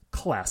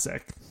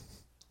 Classic.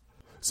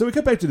 So we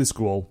cut back to the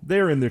school.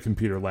 They're in their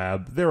computer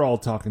lab. They're all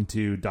talking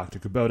to Dr.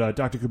 Kubota.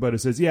 Dr. Kubota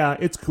says, yeah,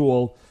 it's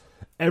cool.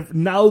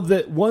 Now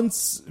that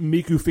once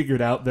Miku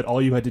figured out that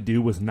all you had to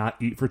do was not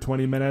eat for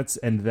 20 minutes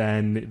and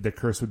then the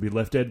curse would be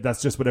lifted,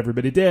 that's just what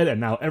everybody did, and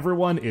now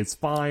everyone is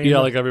fine. Yeah,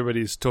 like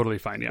everybody's totally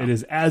fine, yeah. It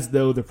is as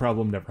though the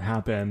problem never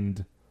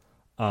happened.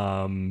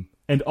 And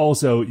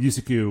also,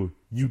 Yusaku,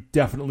 you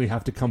definitely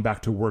have to come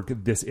back to work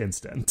this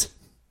instant.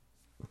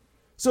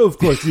 So, of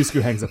course,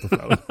 Yusaku hangs up the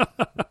phone.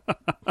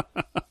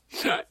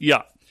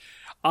 Yeah.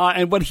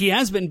 And what he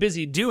has been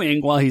busy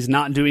doing while he's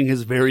not doing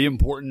his very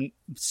important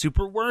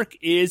super work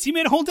is he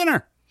made a whole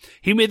dinner.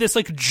 He made this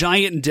like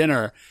giant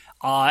dinner,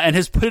 and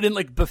has put it in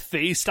like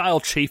buffet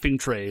style chafing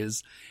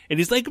trays. And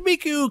he's like,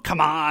 Miku,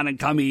 come on and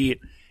come eat.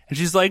 And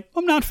she's like,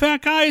 I'm not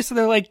fat, guys. So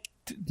they're like,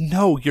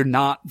 no, you're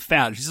not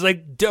fat. She's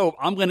like, dope,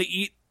 I'm going to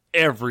eat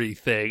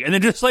everything. And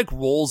then just like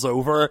rolls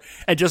over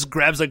and just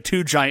grabs like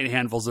 2 giant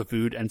handfuls of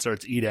food and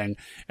starts eating.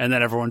 And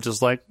then everyone's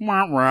just like,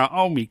 wah, wah,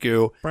 oh,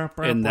 Miku.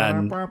 And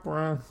then,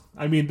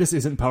 I mean, this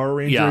isn't Power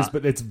Rangers,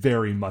 but it's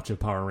very much a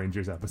Power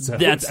Rangers episode.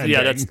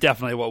 That's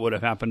definitely what would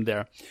have happened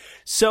there.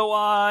 So,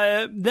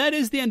 that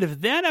is the end of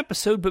that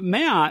episode. But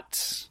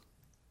Matt,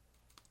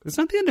 it's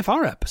not the end of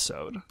our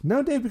episode.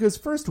 No, Dave, because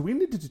first we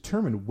need to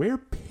determine where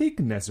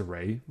Pig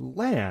Nezare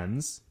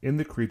lands in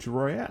the Creature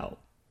Royale.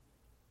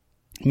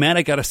 Man,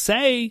 I gotta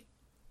say,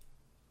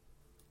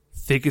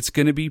 think it's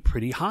gonna be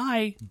pretty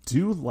high.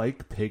 Do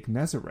like Pig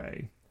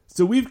Nezare.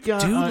 So we've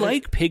got...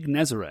 like Pig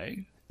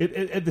Nezare.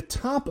 At the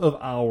top of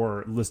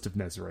our list of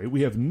Nezare,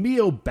 we have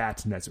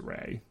Neobat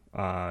Nezare.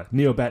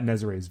 Neobat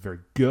Nezare is very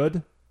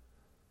good.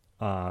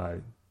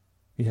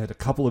 He had a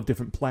couple of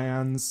different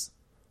plans,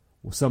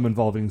 some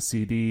involving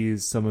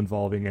CDs, some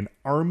involving an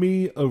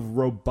army of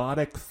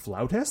robotic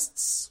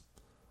flautists.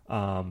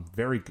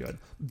 Very good.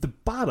 At the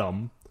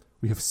bottom...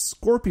 we have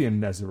Scorpion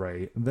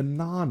Nezare, the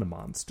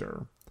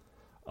non-monster.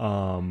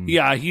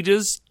 Yeah, he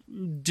just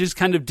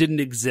kind of didn't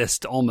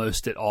exist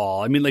almost at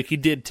all. I mean, like, he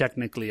did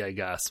technically, I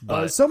guess,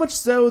 but so much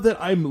so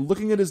that I'm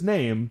looking at his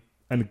name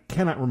and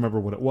cannot remember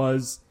what it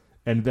was,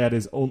 and that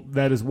is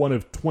one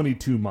of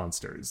 22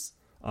 monsters.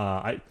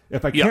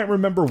 If I can't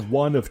remember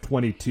one of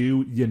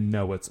 22, you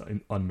know it's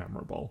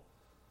unmemorable.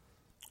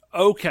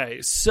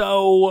 Okay,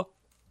 so,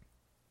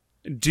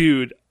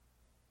 dude,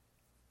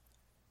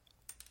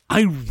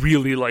 I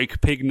really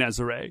like Pig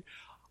Nezare.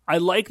 I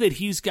like that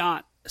he's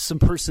got some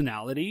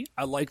personality.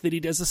 I like that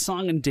he does a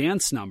song and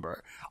dance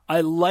number.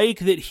 I like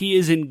that he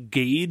is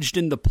engaged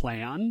in the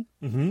plan.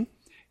 Mm-hmm.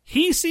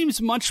 He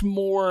seems much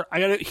more...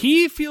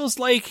 he feels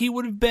like he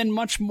would have been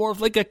much more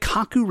of like a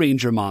Kaku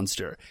Ranger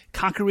monster.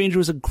 Kaku Ranger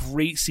was a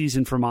great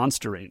season for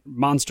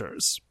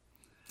monsters.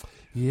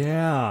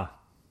 Yeah.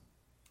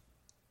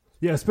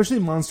 Yeah, especially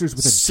monsters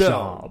with a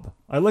job.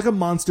 I like a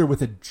monster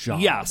with a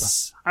job.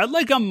 Yes. I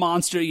like a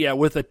monster,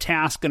 with a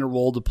task and a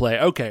role to play.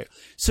 Okay.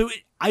 So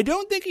I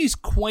don't think he's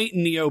quite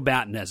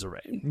Neo-Bat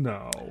Nezare.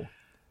 No.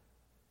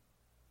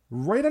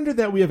 Right under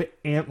that, we have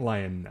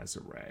Antlion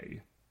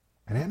Nezare.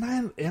 And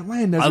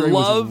Antlion Nezare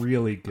was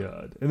really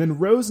good. And then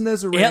Rose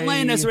Nezare...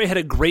 Antlion Nezare had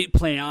a great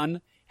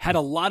plan, had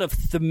a lot of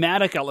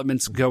thematic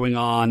elements going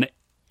on,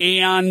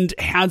 and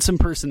had some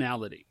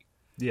personality.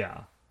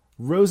 Yeah.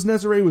 Rose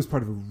Nezare was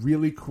part of a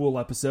really cool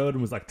episode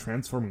and was like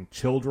transforming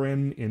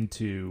children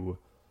into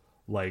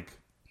like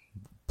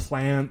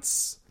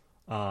plants,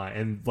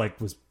 and like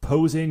was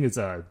posing as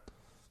an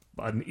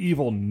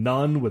evil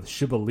nun with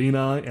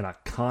Shibolena in a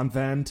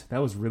convent.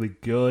 That was really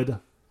good.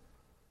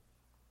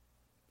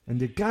 And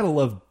you gotta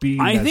love B.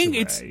 I Nezare, think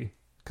it's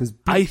because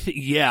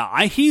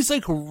he's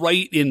like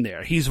right in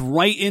there. He's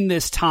right in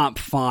this top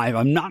 5.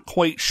 I'm not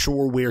quite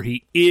sure where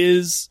he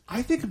is.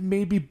 I think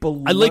maybe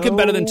below. I like him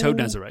better than Toad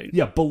Nezare.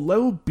 Yeah,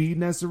 below B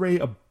Nezare,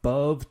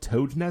 above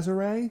Toad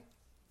Nezare.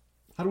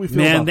 How do we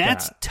feel about that? Man,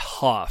 that's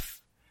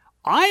tough.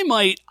 I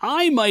might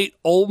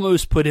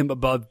almost put him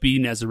above B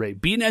Nezare.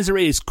 B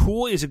Nezare is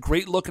cool. He has a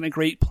great look and a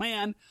great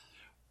plan,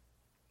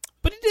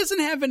 but he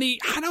doesn't have any.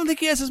 I don't think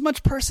he has as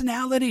much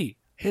personality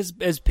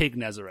as Pig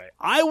Nezare.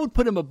 I would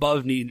put him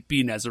above B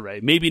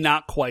Nezare. Maybe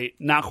not quite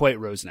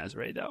Rose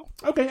Nezare, though.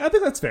 Okay, I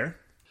think that's fair.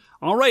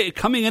 All right,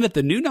 coming in at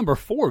the new number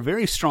 4,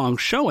 very strong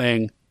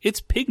showing,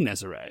 it's Pig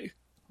Nezare.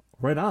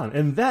 Right on.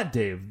 And that,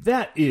 Dave,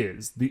 that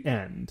is the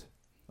end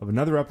of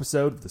another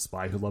episode of The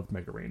Spy Who Loved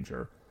Mega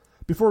Ranger.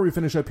 Before we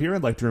finish up here,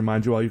 I'd like to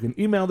remind you all you can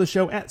email the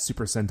show at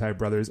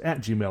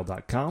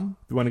supersentaibrothers@gmail.com.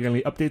 If you want to get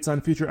any updates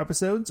on future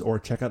episodes or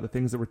check out the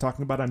things that we're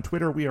talking about on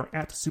Twitter, we are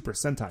at Super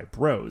Sentai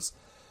Bros.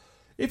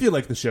 If you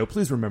like the show,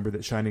 please remember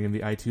that shining in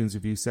the iTunes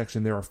review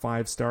section, there are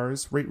 5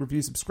 stars. Rate,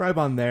 review, subscribe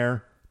on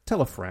there. Tell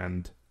a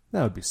friend.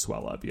 That would be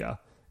swell of ya.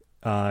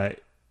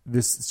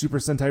 This Super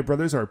Sentai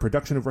Brothers are a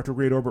production of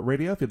Retrograde Orbit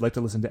Radio. If you'd like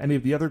to listen to any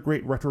of the other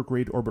great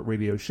Retrograde Orbit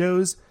Radio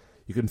shows,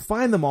 you can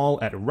find them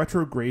all at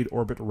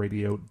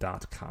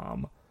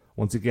retrogradeorbitradio.com.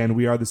 Once again,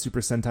 we are the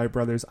Super Sentai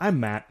Brothers. I'm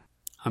Matt.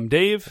 I'm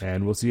Dave.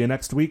 And we'll see you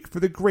next week for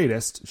the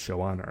greatest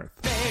show on Earth.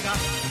 Mega